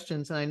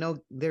questions, and I know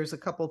there's a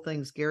couple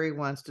things Gary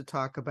wants to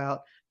talk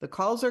about. The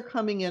calls are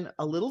coming in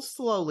a little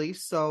slowly,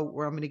 so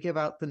I'm going to give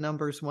out the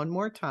numbers one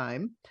more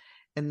time,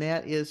 and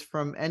that is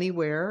from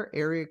anywhere,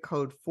 area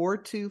code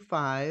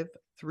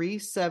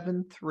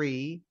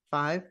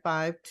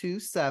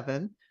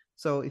 425-373-5527.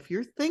 So if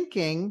you're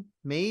thinking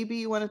maybe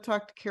you want to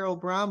talk to Carol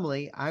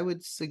Bromley, I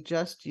would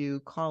suggest you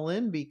call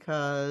in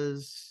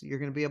because you're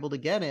going to be able to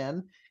get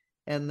in.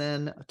 And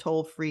then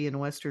toll free in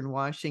Western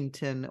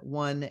Washington,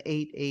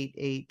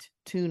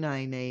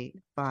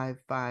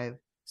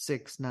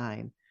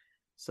 1-888-298-5569.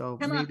 So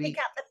come maybe on, pick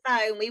up the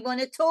phone. We want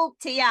to talk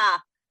to ya.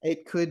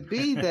 It could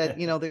be that,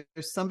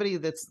 there's somebody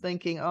that's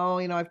thinking,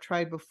 I've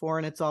tried before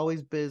and it's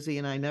always busy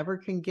and I never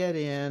can get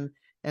in.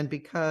 And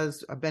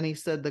because Benny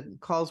said the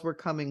calls were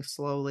coming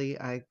slowly,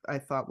 I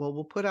thought, well,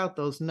 we'll put out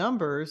those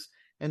numbers.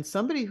 And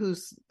somebody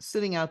who's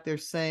sitting out there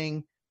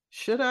saying,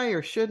 should I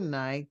or shouldn't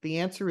I? The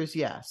answer is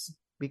yes,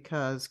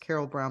 because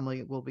Carol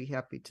Bromley will be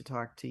happy to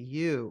talk to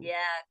you. Yeah,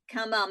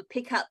 come on,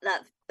 pick up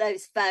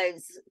those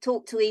phones.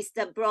 Talk to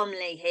Easter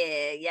Bromley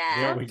here.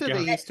 Yeah. Talk to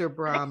the Easter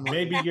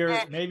Bromley.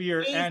 Maybe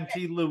your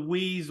Auntie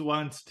Louise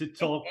wants to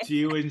talk to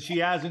you, and she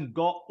hasn't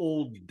got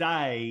all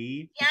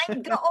day. You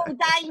ain't got all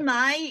day,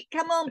 mate.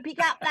 Come on,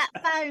 pick up that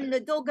phone, the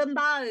dog and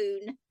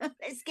bone.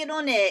 Let's get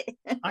on it.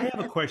 I have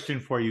a question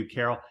for you,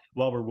 Carol,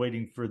 while we're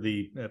waiting for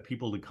the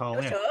people to call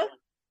in. Sure.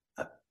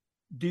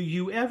 Do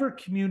you ever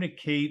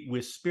communicate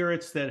with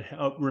spirits that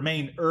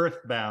remain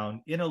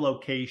earthbound in a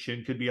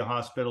location? Could be a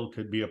hospital,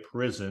 could be a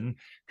prison,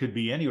 could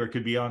be anywhere,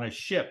 could be on a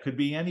ship, could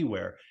be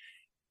anywhere.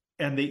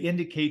 And they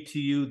indicate to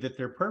you that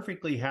they're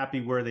perfectly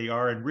happy where they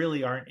are and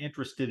really aren't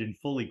interested in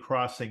fully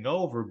crossing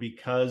over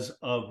because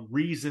of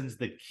reasons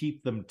that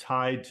keep them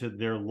tied to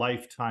their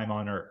lifetime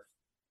on Earth?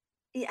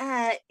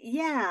 Yeah.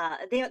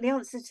 The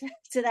answer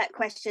to that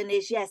question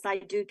is yes. I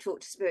do talk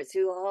to spirits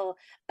who are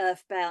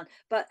earthbound,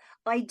 but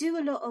I do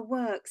a lot of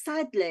work,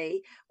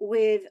 sadly,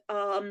 with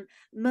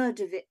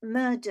murder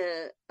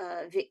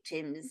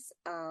victims,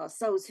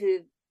 souls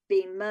who've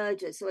been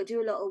murdered. So I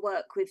do a lot of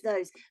work with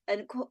those,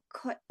 and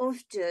quite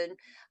often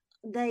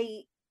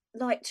they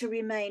like to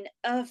remain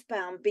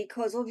earthbound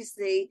because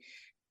obviously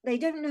they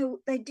didn't know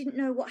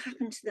what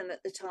happened to them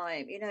at the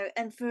time,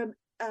 and for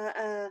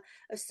a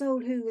soul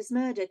who was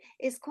murdered,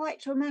 it's quite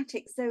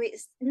traumatic, so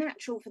it's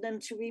natural for them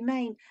to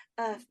remain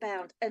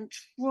earthbound and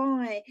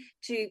try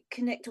to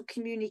connect or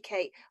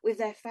communicate with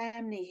their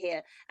family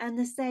here. And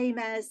the same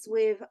as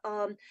with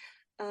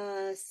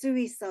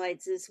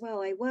suicides as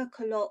well. I work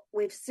a lot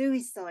with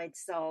suicide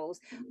souls,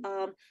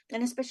 and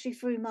especially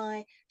through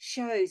my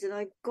shows, and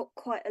I've got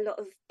quite a lot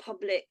of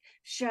public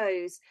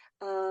shows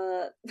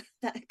that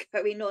are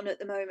going on at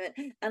the moment,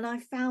 and I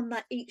found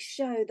that each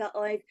show that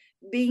I've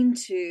been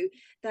to,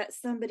 that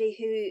somebody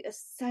who,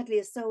 sadly,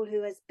 a soul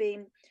who has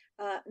been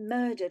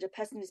murdered, a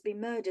person who's been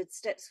murdered,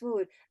 steps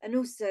forward, and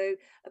also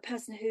a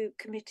person who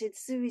committed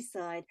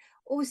suicide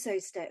also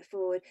step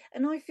forward.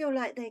 And I feel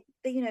like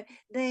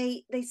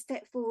they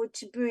step forward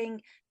to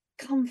bring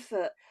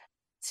comfort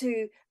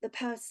to the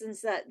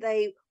persons that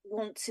they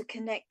want to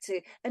connect to,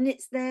 and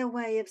it's their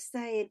way of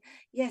saying,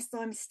 yes,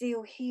 I'm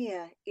still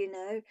here.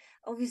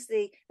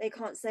 Obviously they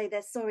can't say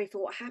they're sorry for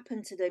what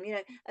happened to them,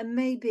 and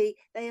maybe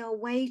they are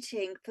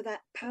waiting for that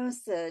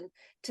person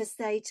to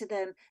say to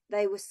them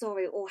they were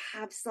sorry or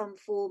have some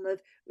form of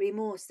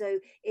remorse. So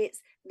it's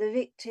the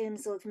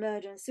victims of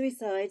murder and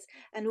suicides,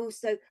 and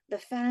also the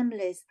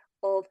families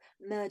of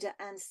murder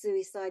and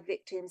suicide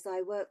victims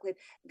I work with,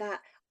 that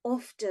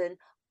often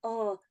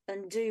are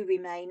and do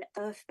remain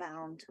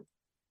earthbound.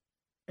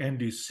 And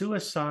do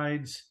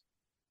suicides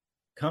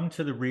come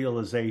to the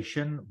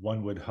realization,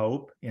 one would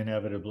hope,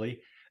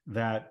 inevitably,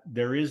 that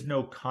there is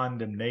no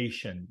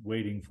condemnation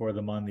waiting for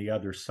them on the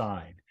other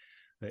side?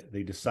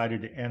 They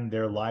decided to end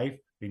their life.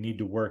 They need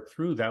to work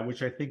through that,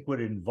 which I think would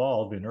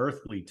involve, in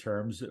earthly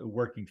terms,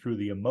 working through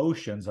the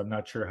emotions. I'm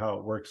not sure how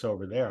it works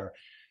over there,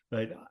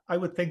 but I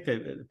would think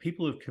that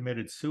people who've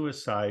committed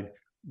suicide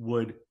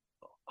would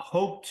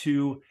hope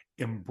to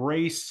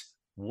embrace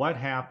what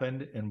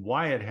happened and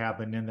why it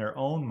happened in their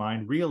own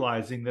mind,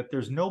 realizing that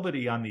there's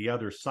nobody on the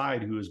other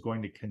side who is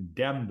going to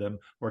condemn them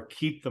or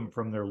keep them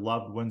from their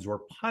loved ones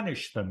or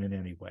punish them in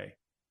any way.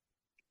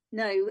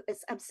 No,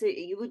 it's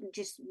absolutely, you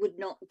would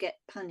not get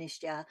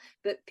punished, yeah.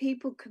 But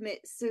people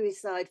commit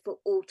suicide for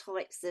all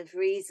types of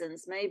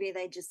reasons. Maybe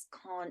they just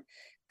can't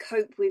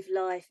cope with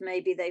life.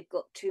 Maybe they've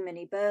got too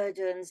many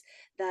burdens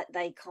that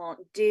they can't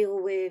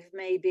deal with.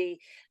 Maybe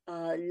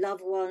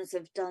loved ones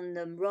have done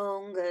them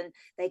wrong and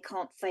they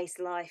can't face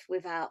life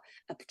without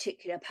a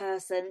particular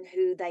person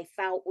who they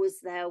felt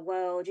was their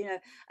world, you know.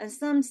 And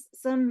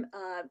some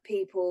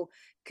people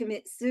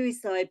commit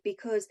suicide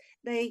because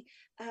they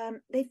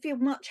feel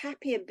much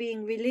happier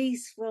being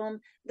released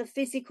from the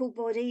physical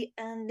body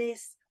and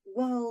this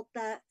world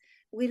that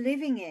we're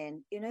living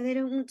in. You know, they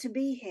don't want to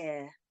be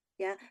here.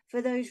 Yeah,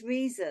 for those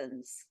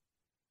reasons.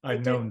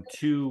 I've known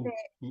two.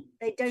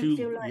 They don't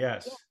feel like,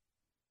 yes, yeah,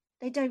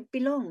 they don't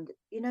belong.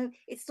 You know,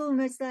 it's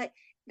almost like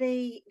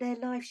their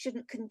life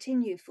shouldn't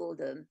continue for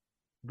them.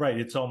 Right.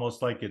 It's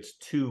almost like it's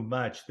too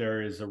much.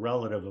 There is a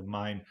relative of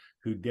mine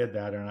who did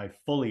that, and I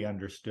fully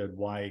understood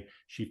why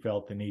she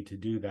felt the need to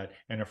do that.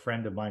 And a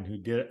friend of mine who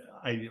did,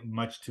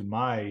 much to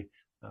my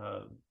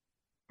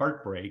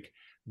heartbreak,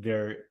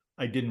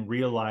 I didn't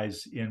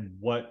realize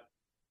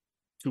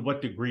to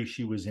what degree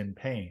she was in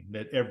pain,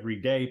 that every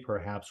day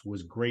perhaps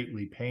was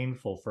greatly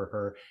painful for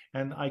her.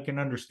 And I can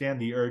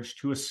understand the urge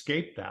to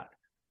escape that.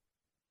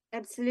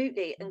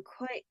 Absolutely. And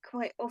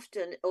quite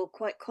often, or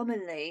quite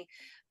commonly,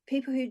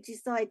 people who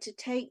decide to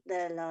take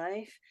their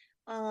life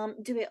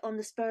do it on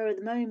the spur of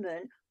the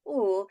moment,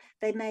 or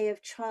they may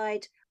have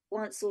tried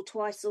once or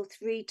twice or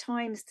three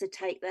times to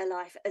take their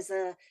life as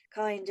a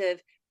kind of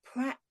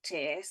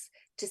practice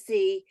to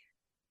see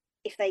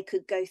if they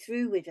could go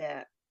through with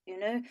it. You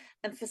know,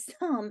 and for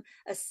some,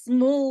 a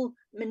small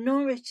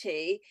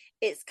minority,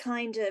 it's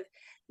kind of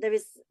there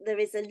is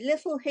a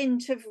little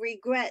hint of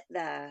regret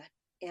there,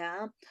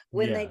 yeah,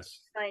 when they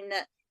find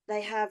that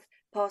they have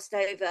passed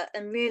over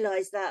and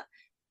realize that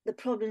the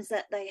problems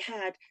that they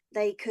had,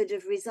 they could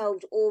have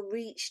resolved or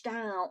reached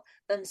out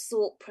and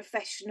sought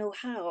professional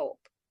help.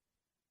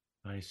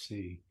 I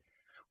see.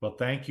 Well,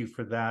 thank you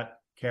for that,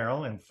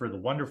 Carol, and for the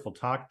wonderful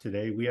talk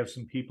today. We have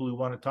some people who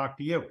want to talk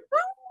to you.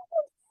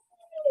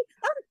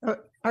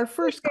 Our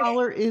first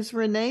caller is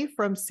Renee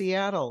from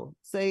Seattle.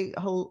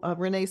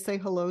 Renee, say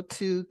hello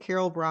to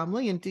Carol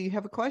Bromley, and do you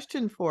have a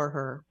question for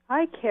her?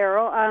 Hi,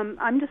 Carol.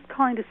 I'm just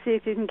calling to see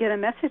if you can get a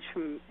message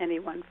from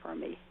anyone for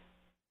me.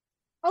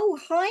 Oh,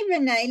 hi,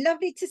 Renee.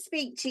 Lovely to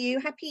speak to you.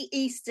 Happy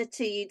Easter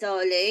to you,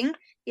 darling.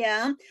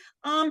 Yeah.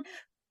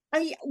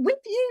 With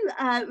you,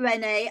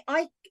 Renee,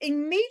 I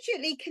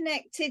immediately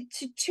connected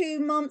to 2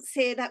 months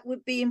here that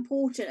would be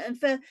important. And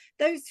for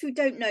those who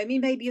don't know me,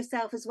 maybe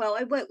yourself as well,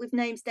 I work with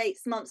names,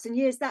 dates, months and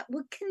years that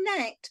would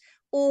connect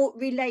or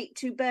relate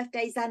to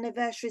birthdays,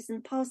 anniversaries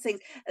and passings.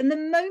 And the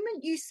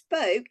moment you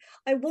spoke,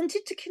 I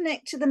wanted to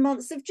connect to the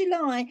months of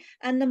July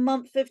and the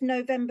month of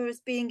November as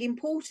being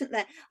important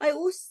there. I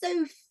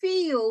also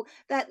feel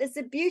that there's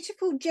a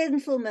beautiful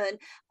gentleman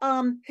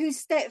who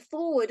stepped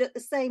forward at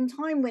the same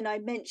time when I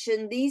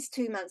mentioned these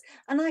 2 months.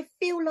 And I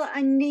feel like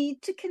I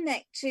need to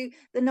connect to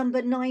the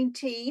number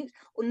 19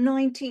 or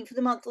 19 for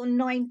the month or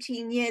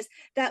 19 years.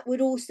 That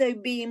would also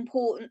be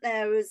important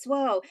there as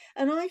well.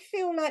 And I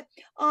feel like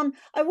I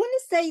want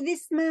to say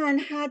this man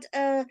had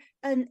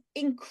an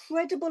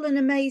incredible and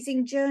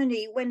amazing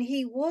journey when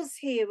he was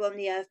here on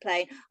the earth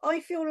plane.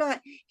 I feel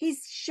like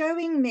he's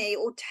showing me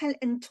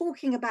and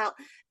talking about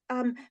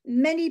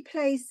many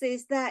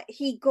places that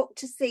he got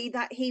to see,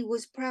 that he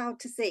was proud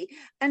to see.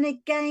 And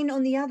again,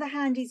 on the other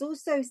hand, he's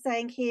also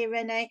saying here,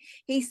 Renee,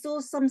 he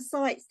saw some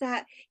sites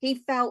that he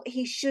felt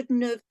he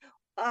shouldn't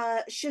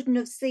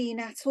have seen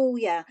at all.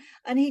 Yeah,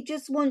 and he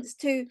just wants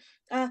to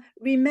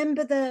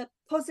remember the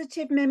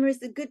positive memories,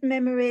 the good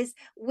memories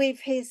with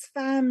his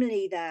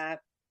family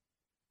there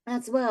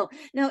as well.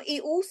 Now,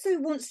 he also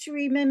wants to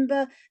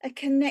remember a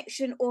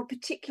connection, or a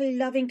particularly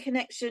loving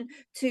connection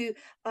to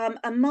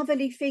a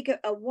motherly figure,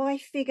 a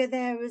wife figure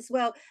there as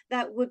well.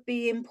 That would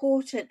be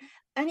important.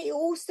 And he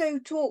also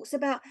talks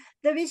about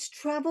there is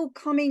travel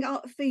coming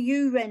up for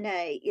you,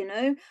 Renee, you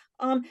know.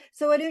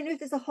 So I don't know if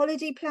there's a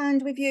holiday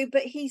planned with you,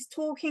 but he's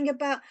talking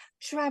about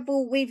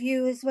travel with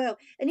you as well.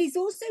 And he's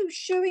also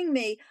showing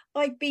me,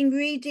 I've been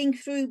reading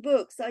through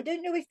books. I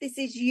don't know if this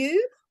is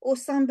you or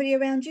somebody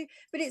around you,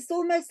 but it's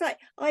almost like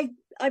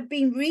I've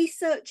been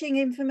researching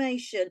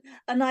information,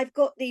 and I've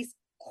got these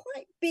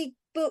quite big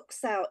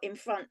books out in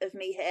front of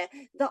me here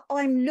that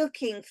I'm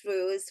looking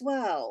through as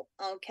well.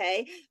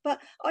 Okay,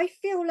 but I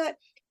feel like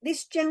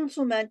this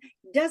gentleman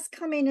does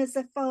come in as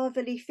a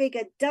fatherly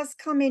figure, does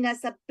come in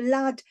as a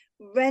blood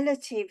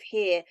relative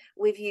here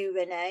with you,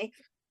 Renee.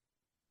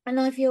 And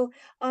I feel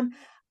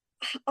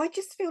I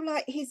just feel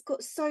like he's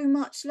got so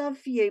much love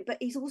for you, but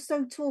he's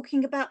also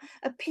talking about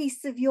a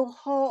piece of your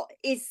heart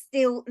is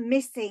still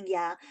missing,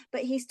 yeah.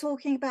 But he's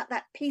talking about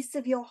that piece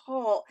of your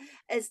heart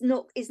is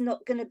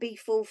not going to be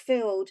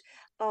fulfilled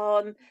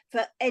for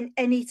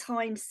any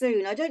time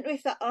soon. I don't know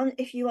if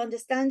if you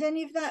understand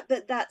any of that,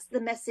 but that's the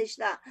message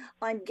that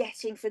I'm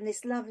getting from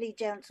this lovely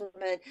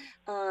gentleman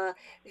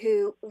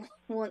who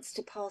wants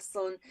to pass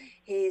on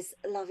his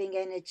loving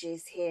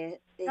energies here.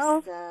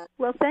 Oh,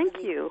 well,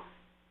 thank you.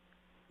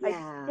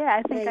 Yeah.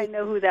 I think I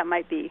know who that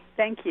might be.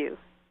 Thank you.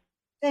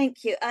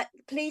 Thank you.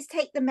 Please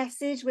take the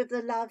message with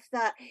the love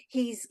that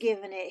he's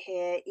given it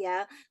here.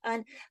 Yeah.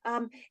 And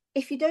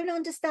if you don't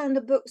understand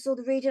the books or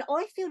the reading,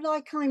 I feel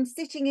like I'm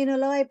sitting in a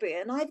library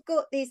and I've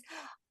got these.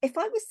 If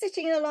I was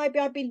sitting in a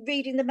library, I'd be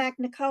reading the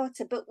Magna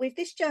Carta. But with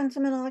this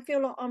gentleman, I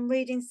feel like I'm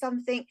reading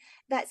something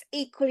that's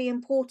equally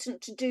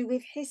important to do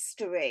with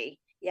history.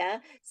 Yeah.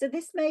 So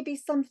this may be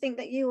something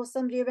that you or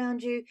somebody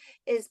around you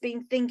has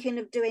been thinking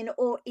of doing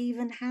or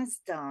even has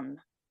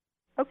done.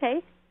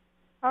 Okay.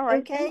 All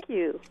right. Okay. Thank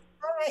you.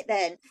 All right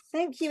then.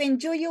 Thank you.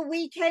 Enjoy your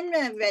weekend,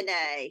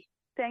 Renee.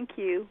 Thank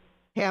you.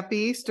 Happy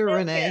Easter,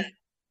 Renee.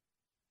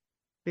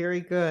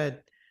 Very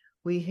good.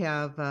 We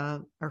have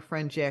our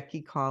friend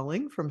Jackie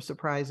calling from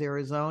Surprise,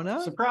 Arizona.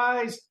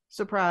 Surprise.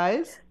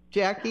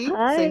 Jackie,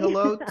 Hi. say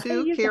hello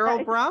to You Carol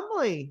guys.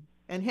 Bromley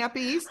and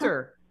happy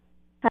Easter.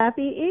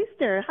 Happy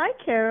Easter. Hi,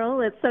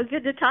 Carol. It's so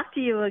good to talk to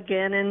you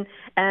again.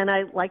 And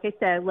I, like I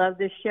said, I love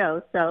this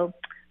show. So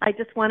I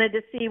just wanted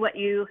to see what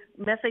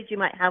message you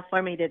might have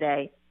for me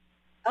today.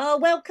 Oh,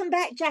 welcome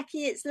back,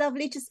 Jackie. It's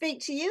lovely to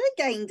speak to you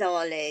again,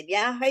 darling.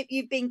 Yeah, I hope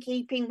you've been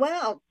keeping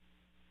well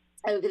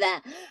over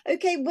there.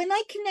 Okay, when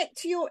I connect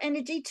to your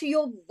energy, to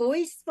your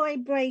voice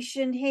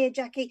vibration here,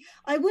 Jackie,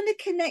 I want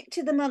to connect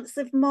to the months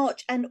of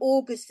March and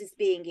August as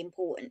being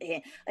important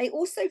here. I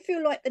also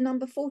feel like the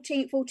number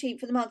 14 for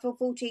the month of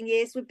 14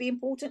 years would be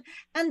important,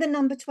 and the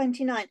number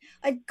 29.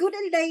 I've got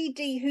a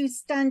lady who's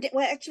standing,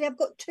 well, actually, I've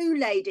got two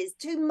ladies,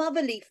 two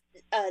motherly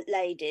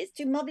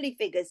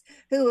figures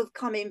who have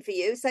come in for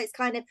you. So it's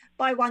kind of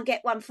buy one,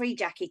 get one free,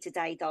 Jackie,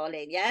 today,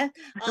 darling. Yeah.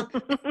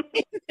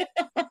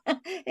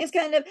 It's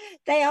kind of,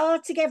 they are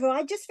together.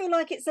 I just feel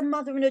like it's a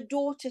mother and a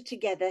daughter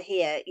together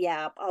here.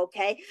 Yeah.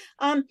 Okay.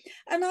 And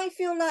I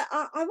feel like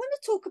I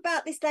want to talk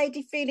about this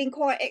lady feeling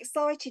quite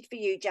excited for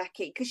you,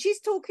 Jackie, because she's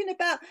talking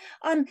about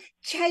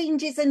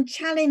changes and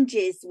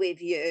challenges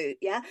with you.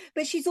 Yeah.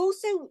 But she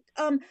also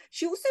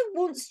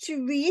wants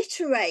to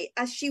reiterate,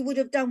 as she would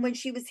have done when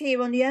she was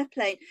here on the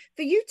airplane,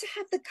 for you to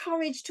have the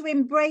courage to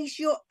embrace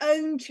your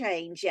own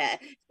change. Yeah.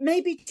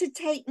 Maybe to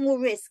take more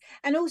risk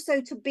and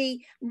also to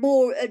be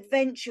more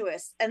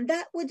adventurous, and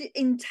that would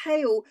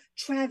entail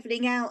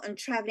traveling out and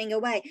traveling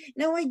away.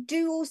 Now, I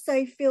do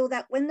also feel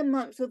that when the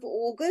month of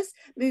August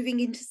moving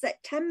into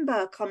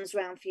September comes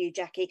round for you,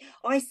 Jackie,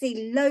 I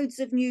see loads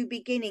of new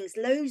beginnings,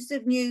 loads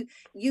of new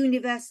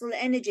universal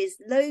energies,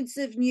 loads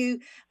of new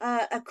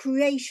a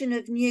creation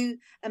of new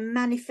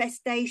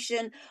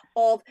manifestation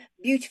of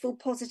beautiful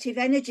positive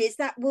energies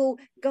that will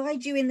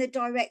guide you in the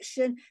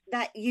direction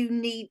that you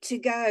need to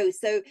go.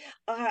 So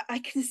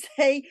I can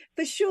say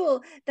for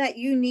sure that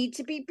you need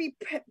to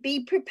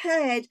be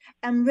prepared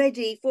and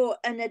ready for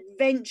an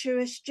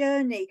adventurous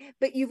journey,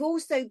 but you've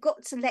also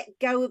got to let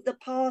go of the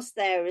past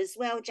there as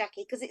well,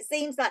 Jackie, because it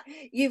seems like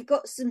you've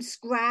got some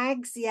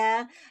scrags.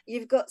 Yeah,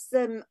 you've got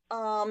some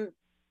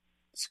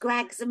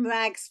scrags and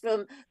rags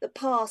from the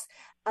past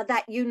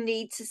that you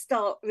need to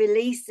start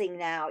releasing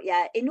now,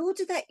 yeah, in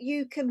order that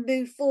you can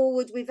move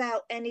forward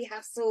without any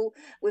hassle,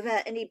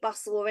 without any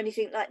bustle or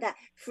anything like that,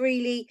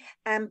 freely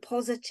and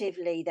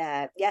positively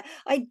there. Yeah,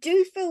 I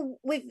do feel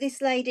with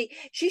this lady,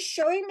 she's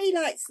showing me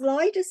like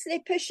slider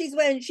slippers she's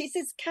wearing. She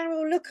says,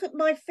 Carol, look at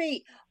my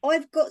feet,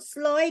 I've got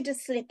slider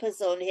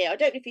slippers on here. I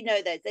don't know if you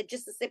know those, they're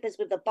just the slippers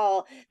with the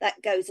bar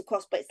that goes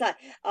across, but it's like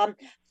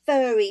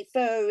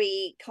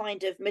furry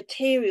kind of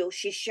material.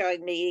 She's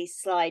showing me these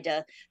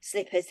slider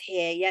slippers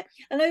here. Yeah.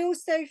 And I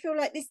also feel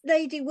like this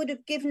lady would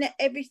have given it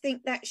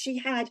everything that she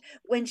had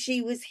when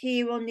she was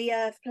here on the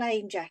earth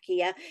plane, Jackie.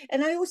 Yeah.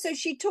 And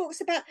she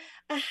talks about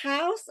a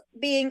house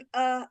being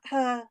her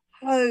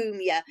home.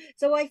 Yeah.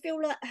 So I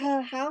feel like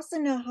her house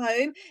and her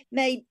home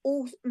may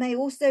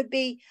also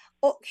be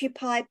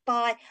occupied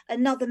by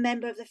another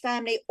member of the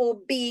family,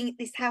 or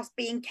this house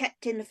being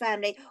kept in the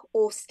family,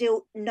 or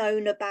still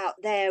known about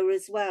there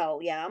as well.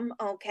 Yeah.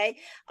 Okay.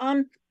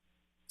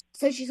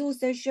 So she's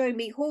also showing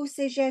me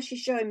horses. Yeah, she's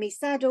showing me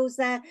saddles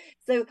there.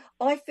 So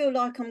I feel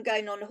like I'm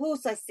going on a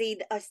horse. I see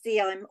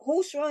I'm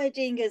horse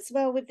riding as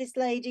well with this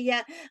lady.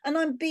 Yeah, and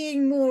I'm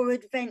being more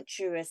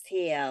adventurous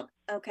here.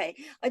 Okay.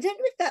 I don't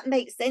know if that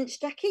makes sense,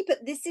 Jackie,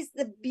 but this is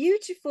the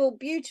beautiful,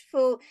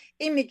 beautiful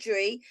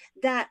imagery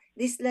that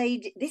this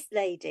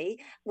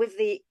lady with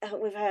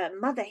with her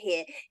mother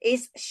here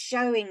is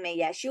showing me.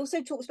 Yeah. She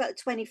also talks about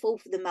the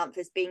 24th of the month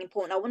as being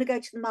important. I want to go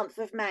to the month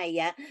of May.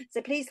 Yeah.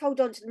 So please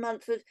hold on to the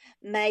month of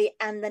May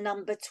and the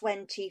number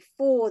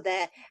 24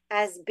 there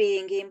as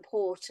being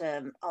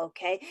important.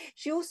 Okay.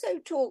 She also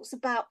talks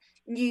about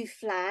new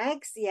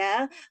flags,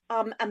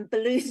 and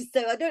balloons.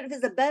 So I don't know if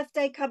there's a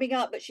birthday coming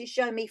up, but she's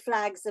showing me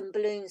flags and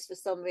balloons for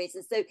some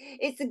reason. So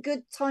it's a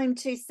good time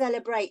to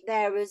celebrate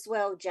there as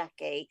well,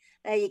 Jackie.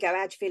 There you go.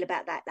 How do you feel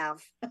about that,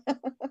 love?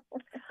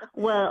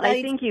 Well,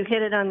 I think you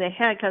hit it on the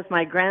head because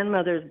my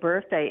grandmother's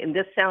birthday, and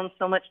this sounds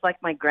so much like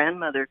my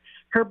grandmother,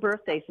 her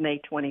birthday's May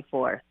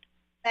 24th.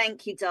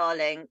 Thank you,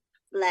 darling.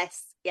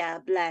 Blessed,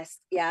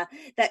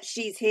 that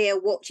she's here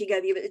watching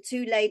over you. But the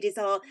two ladies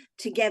are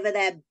together.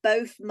 They're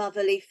both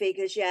motherly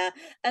figures,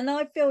 and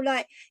I feel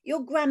like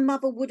your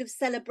grandmother would have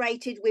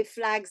celebrated with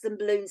flags and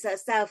balloons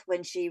herself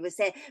when she was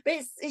here.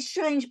 But it's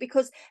strange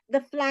because the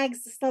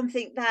flags are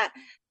something that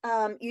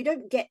you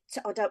don't get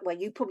to, well,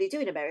 you probably do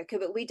in America,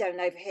 but we don't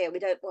over here. We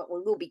don't, well, we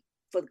will be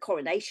for the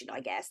coronation, I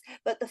guess,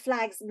 but the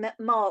flags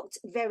marked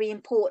very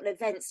important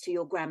events to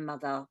your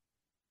grandmother.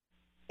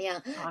 Yeah.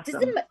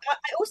 Awesome.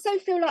 I also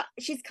feel like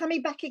she's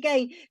coming back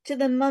again to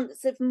the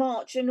months of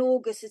March and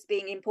August as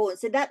being important.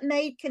 So that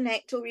may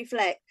connect or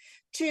reflect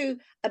to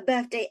a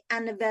birthday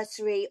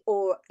anniversary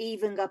or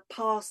even a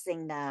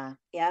passing there.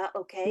 Yeah.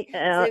 Okay.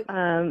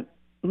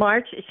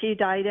 March, she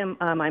died in,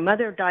 my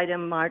mother died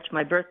in March.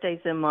 My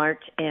birthday's in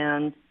March,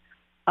 and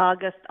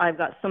August, I've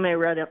got so many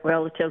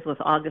relatives with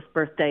August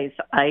birthdays,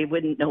 I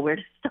wouldn't know where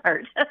to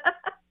start.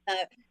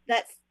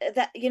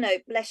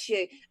 Bless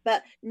you.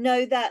 But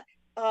know that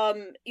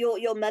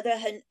your mother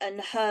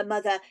and her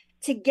mother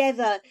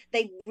together,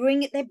 they're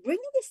bringing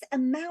this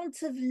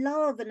amount of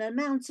love and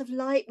amount of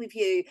light with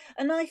you,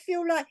 and I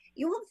feel like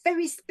you're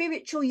very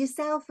spiritual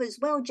yourself as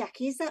well,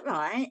 Jackie. Is that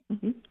right?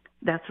 Mm-hmm.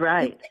 That's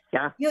right.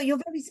 You're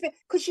very spiritual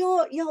because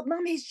your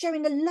mum is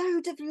showing a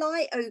load of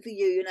light over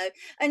you,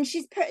 and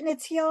she's putting a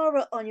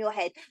tiara on your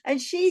head, and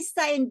she's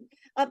saying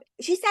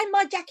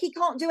my Jackie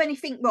can't do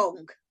anything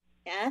wrong.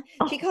 Yeah,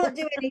 she can't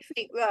do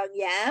anything wrong.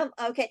 Yeah,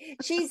 okay.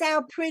 She's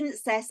our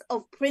princess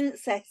of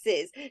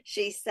princesses.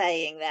 She's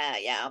saying there.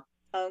 Yeah,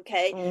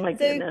 okay. Oh my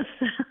goodness.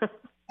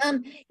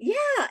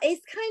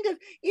 It's kind of,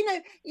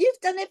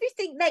 you've done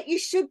everything that you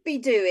should be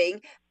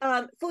doing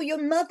for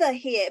your mother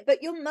here,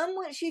 but your mum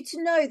wants you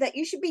to know that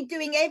you should be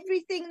doing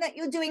everything that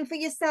you're doing for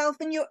yourself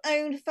and your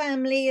own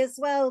family as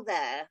well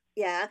there.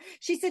 Yeah.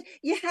 She said,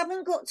 you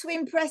haven't got to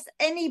impress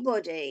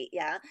anybody.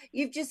 Yeah.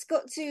 You've just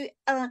got to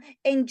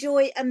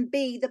enjoy and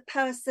be the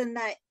person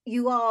that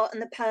you are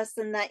and the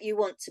person that you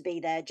want to be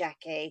there,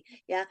 Jackie.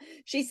 Yeah.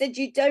 She said,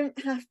 you don't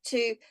have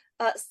to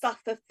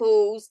suffer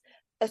fools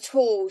at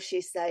all,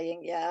 she's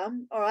saying. Yeah.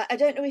 All right. I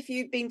don't know if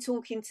you've been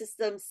talking to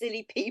some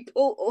silly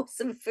people or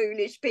some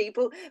foolish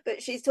people,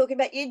 but she's talking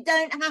about you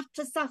don't have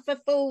to suffer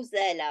fools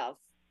there, love.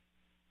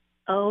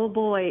 Oh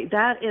boy,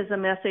 that is a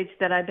message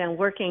that I've been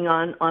working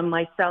on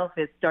myself,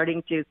 is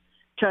starting to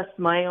trust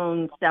my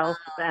own self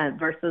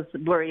versus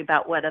worry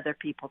about what other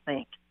people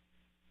think.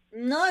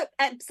 No,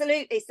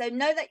 absolutely. So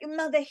know that your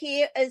mother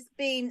here has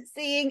been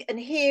seeing and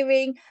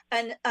hearing,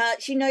 and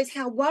she knows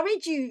how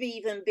worried you've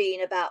even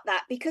been about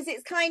that, because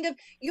it's kind of,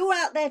 you're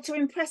out there to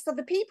impress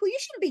other people. You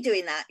shouldn't be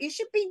doing that. You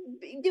should be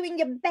doing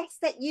your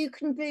best that you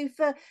can do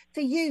for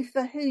you,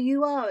 for who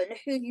you are and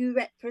who you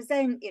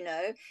represent.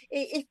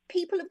 If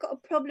people have got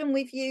a problem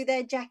with you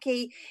there,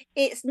 Jackie,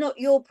 it's not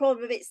your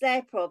problem, it's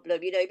their problem,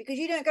 because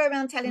you don't go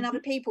around telling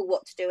other people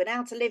what to do and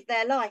how to live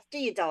their life, do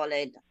you,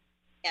 darling?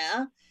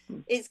 Yeah.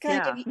 It's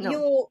kind of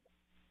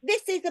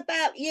this is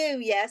about you,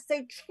 yeah.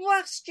 So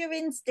trust your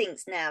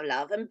instincts now,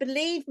 love, and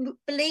believe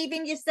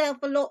in yourself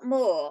a lot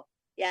more.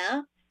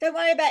 Yeah. Don't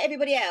worry about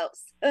everybody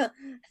else.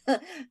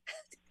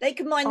 They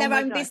can mind their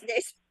own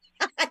business.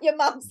 Your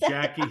mum said.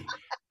 Jackie,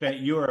 that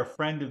you are a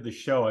friend of the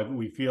show.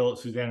 We feel,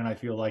 Suzanne and I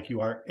feel like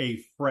you are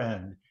a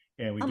friend,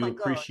 and we do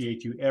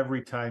appreciate you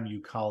every time you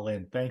call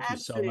in. Thank you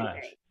so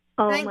much.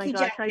 Oh, my gosh,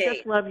 Jackie. I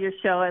just love your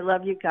show. I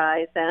love you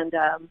guys. And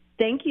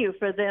thank you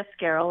for this,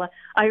 Carol.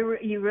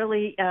 You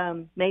really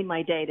made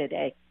my day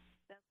today.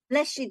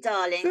 Bless you,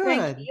 darling. Good.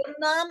 Thank you. Your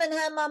mum and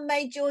her mum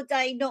made your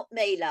day, not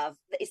me, love.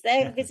 It's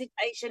their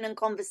visitation and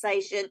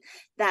conversation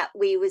that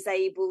we was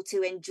able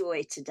to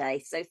enjoy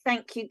today. So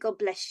thank you. God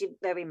bless you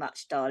very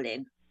much,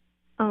 darling.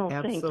 Oh,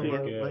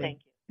 absolutely. Thank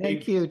you.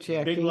 Thank you,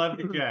 Jackie. Big love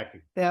to Jackie.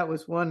 That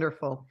was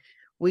wonderful.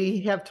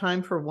 We have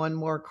time for one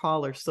more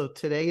caller. So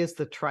today is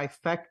the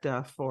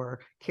trifecta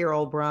for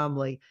Carol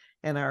Bromley.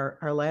 And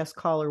our last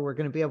caller we're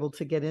going to be able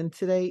to get in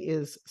today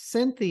is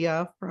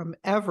Cynthia from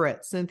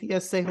Everett. Cynthia,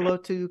 say hello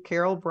to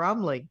Carol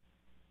Bromley.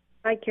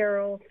 Hi,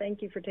 Carol.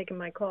 Thank you for taking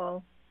my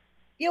call.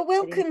 You're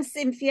welcome,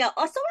 Cynthia.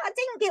 I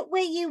didn't get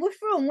where you were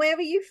from. Where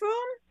are you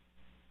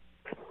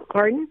from?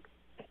 Pardon?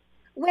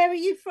 Where are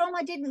you from?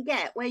 I didn't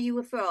get where you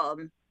were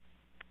from.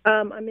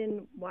 I'm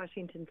in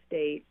Washington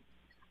State.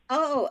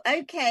 Oh,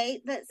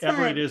 okay. That's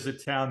Everett fine. is a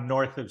town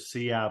north of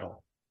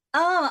Seattle.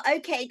 Oh,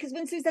 okay. Because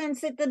when Suzanne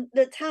said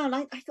the town,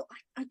 I thought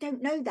I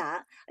don't know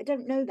that. I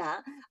don't know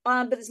that.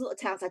 But there's a lot of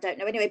towns I don't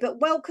know anyway.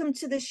 But welcome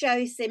to the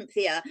show,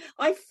 Cynthia.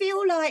 I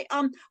feel like I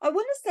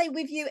want to say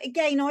with you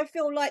again. I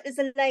feel like there's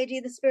a lady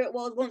in the spirit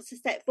world wants to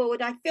step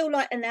forward. I feel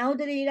like an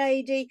elderly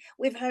lady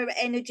with her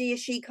energy as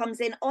she comes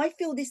in. I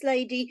feel this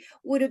lady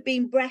would have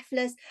been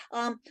breathless.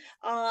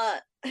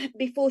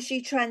 Before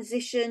she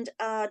transitioned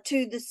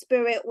to the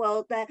spirit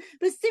world there.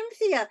 But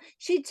Cynthia,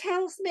 she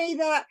tells me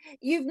that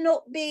you've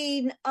not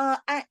been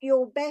at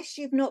your best.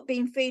 You've not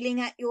been feeling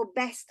at your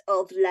best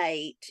of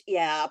late.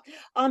 Yeah.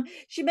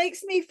 She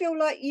makes me feel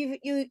like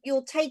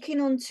you're taking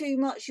on too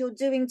much. You're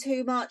doing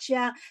too much.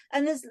 Yeah.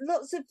 And there's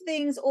lots of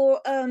things, or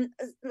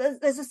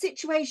there's a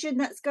situation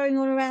that's going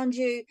on around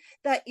you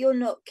that you're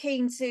not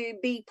keen to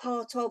be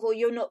part of, or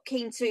you're not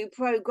keen to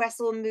progress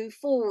or move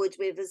forward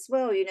with as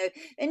well. You know,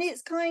 and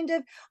it's kind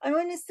of, I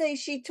want to say,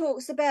 she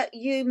talks about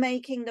you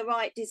making the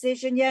right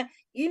decision. Yeah,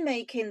 you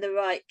making the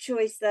right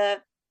choice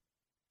there,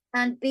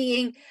 and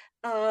being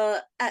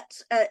at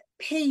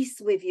peace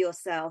with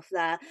yourself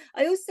there.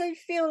 I also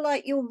feel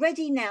like you're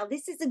ready now.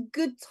 This is a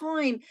good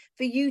time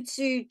for you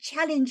to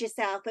challenge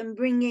yourself and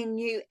bring in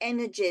new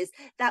energies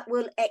that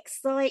will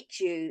excite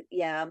you.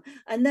 Yeah.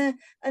 And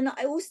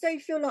I also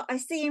feel like I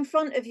see in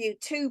front of you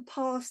two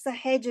paths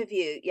ahead of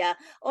you. Yeah.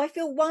 I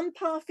feel one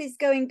path is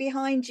going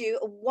behind you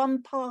and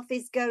one path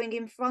is going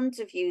in front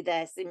of you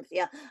there,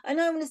 Cynthia. And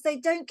I want to say,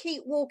 don't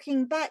keep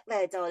walking back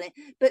there, darling,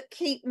 but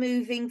keep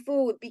moving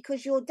forward,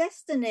 because your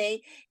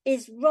destiny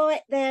is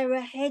right there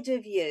ahead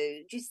of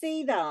you. Do you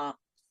see that?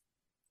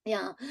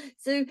 Yeah.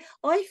 So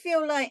I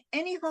feel like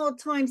any hard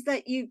times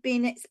that you've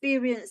been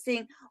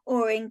experiencing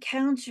or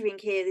encountering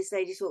here, this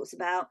lady talks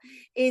about,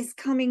 is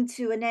coming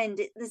to an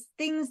end. There's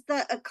things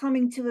that are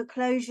coming to a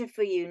closure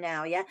for you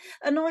now. Yeah.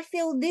 And I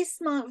feel this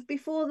month,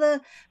 before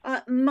the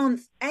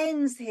month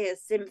ends here,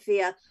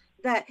 Cynthia,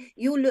 that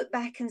you'll look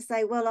back and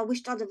say, well, I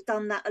wished I'd have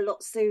done that a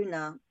lot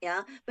sooner.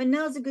 Yeah. But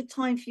now's a good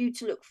time for you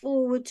to look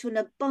forward to an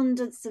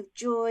abundance of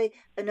joy,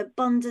 an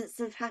abundance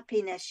of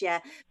happiness. Yeah.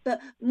 But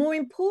more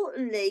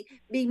importantly,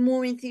 be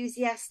more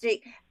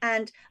enthusiastic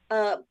and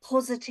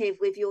positive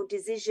with your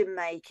decision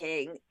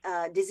making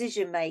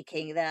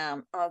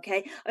there.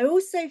 Okay. I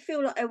also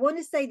feel like I want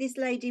to say this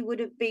lady would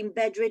have been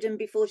bedridden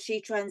before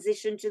she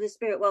transitioned to the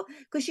spirit world,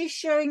 because she's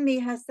showing me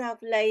herself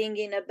laying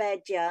in a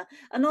bed. Yeah.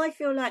 And I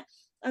feel like,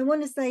 I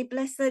want to say,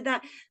 bless her,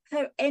 that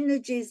her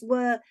energies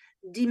were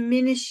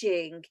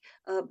diminishing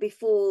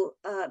before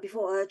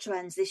her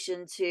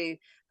transition to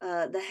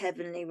the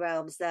heavenly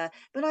realms there.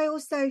 But I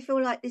also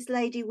feel like this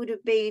lady would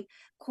have been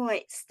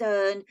quite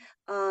stern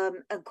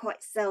and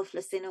quite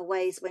selfless in her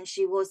ways when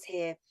she was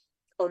here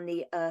on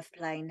the earth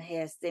plane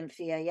here,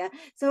 Cynthia. Yeah.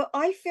 So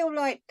I feel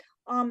like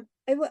I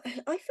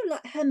feel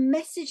like her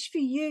message for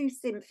you,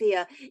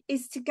 Cynthia,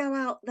 is to go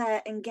out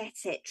there and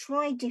get it.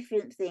 Try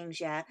different things,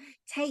 yeah.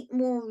 Take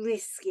more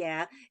risk,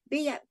 yeah.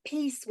 Be at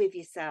peace with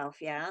yourself,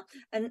 yeah.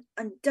 And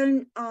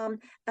don't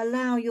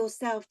allow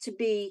yourself to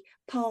be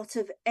part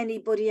of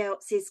anybody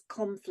else's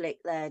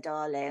conflict there,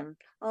 darling.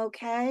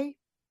 Okay?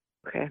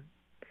 Okay.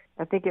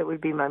 I think it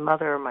would be my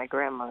mother or my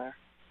grandmother.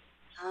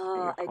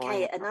 Oh,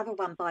 okay. Another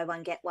one buy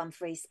one, get one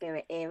free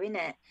spirit here, isn't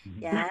it?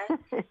 Yeah.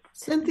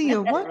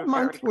 Cynthia, what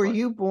month were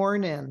you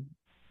born in?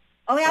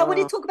 Oh, yeah, I want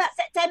to talk about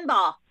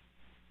September.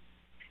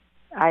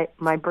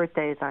 My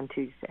birthday is on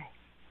Tuesday,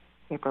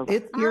 April.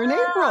 You're an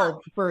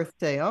April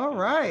birthday. All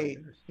right.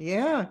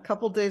 Yeah, a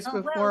couple days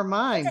before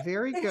mine.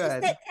 Very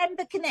good. Who's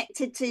September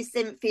connected to,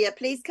 Cynthia?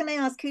 Please, can I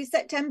ask who's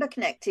September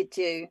connected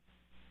to?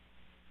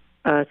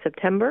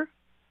 September?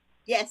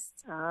 Yes.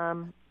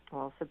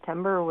 Well,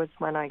 September was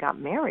when I got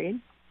married.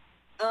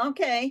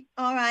 Okay.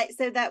 All right.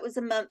 So that was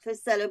a month of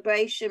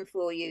celebration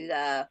for you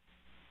there.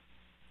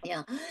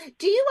 Yeah.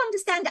 Do you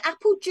understand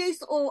apple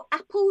juice or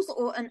apples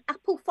or an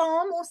apple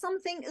farm or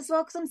something as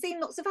well? Because I'm seeing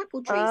lots of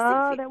apple trees.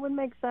 Oh, that would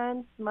make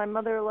sense. My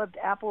mother loved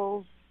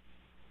apples.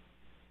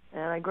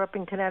 And I grew up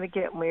in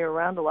Connecticut, and we were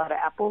around a lot of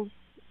apples.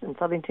 And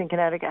Southington,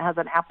 Connecticut has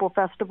an apple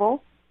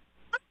festival.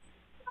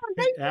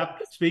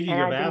 Speaking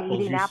of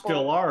apples, you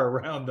still are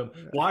around them.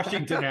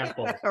 Washington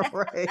apple.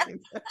 Right.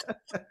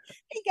 There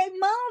you go,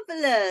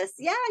 marvelous.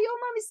 Yeah, your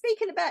mum is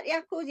speaking about the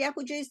apples, the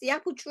apple juice, the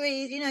apple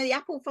trees, the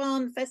apple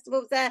farm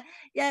festivals there.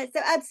 Yeah,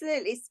 so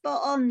absolutely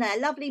spot on there.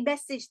 Lovely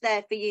message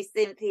there for you,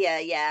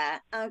 Cynthia. Yeah,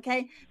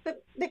 okay.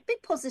 But be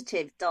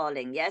positive,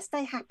 darling. Yeah,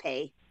 stay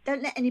happy.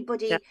 Don't let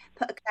anybody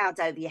put a cloud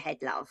over your head,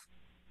 love.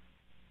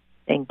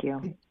 Thank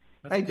you.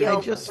 I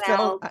just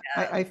felt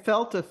I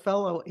felt a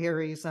fellow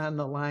Aries on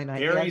the line.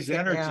 Aries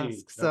energy.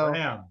 So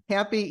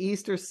happy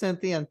Easter,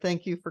 Cynthia, and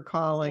thank you for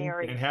calling.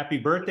 And happy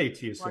birthday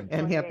to you, Cynthia.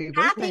 And happy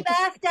birthday.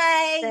 Happy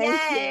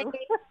birthday.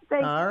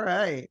 Thank you. All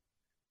right.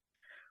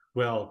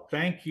 Well,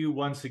 thank you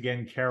once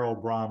again, Carol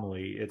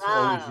Bromley. It's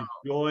always a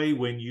joy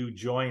when you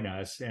join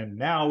us. And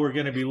now we're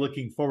going to be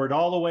looking forward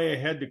all the way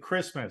ahead to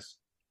Christmas.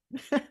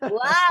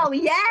 Wow,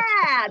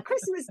 yeah,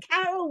 Christmas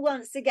Carol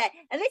once again.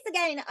 And this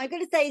again, I'm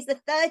going to say is the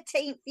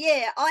 13th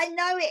year. I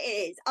know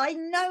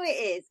it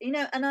is.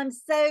 And I'm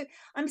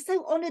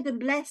so honored and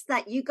blessed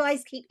that you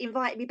guys keep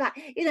inviting me back.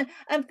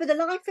 And for the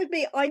life of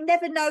me, I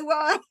never know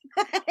why.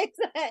 I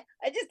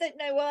just don't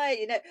know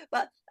why,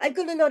 but I've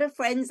got a lot of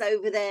friends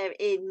over there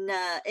in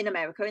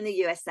America, in the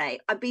USA.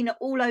 I've been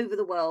all over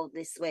the world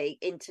this week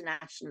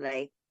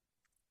internationally.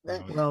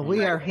 Well,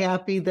 we are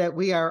happy that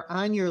we are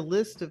on your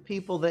list of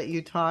people that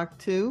you talk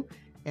to,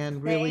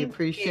 and really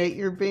appreciate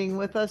your being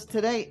with us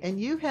today. And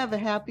you have a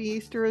happy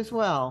Easter as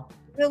well.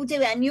 Will do.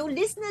 And your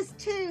listeners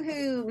too,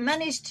 who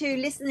managed to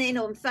listen in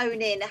or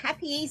phone in, a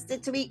happy Easter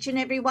to each and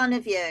every one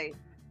of you.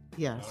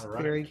 Yes, All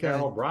right, very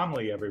Carol good.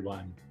 Bromley,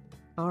 everyone.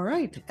 All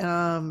right. Stay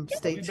We'll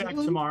be tuned. back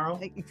tomorrow.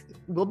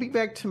 We'll be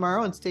back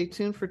tomorrow, and stay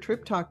tuned for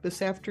Trip Talk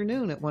this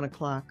afternoon at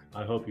 1:00.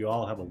 I hope you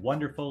all have a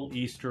wonderful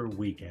Easter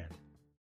weekend.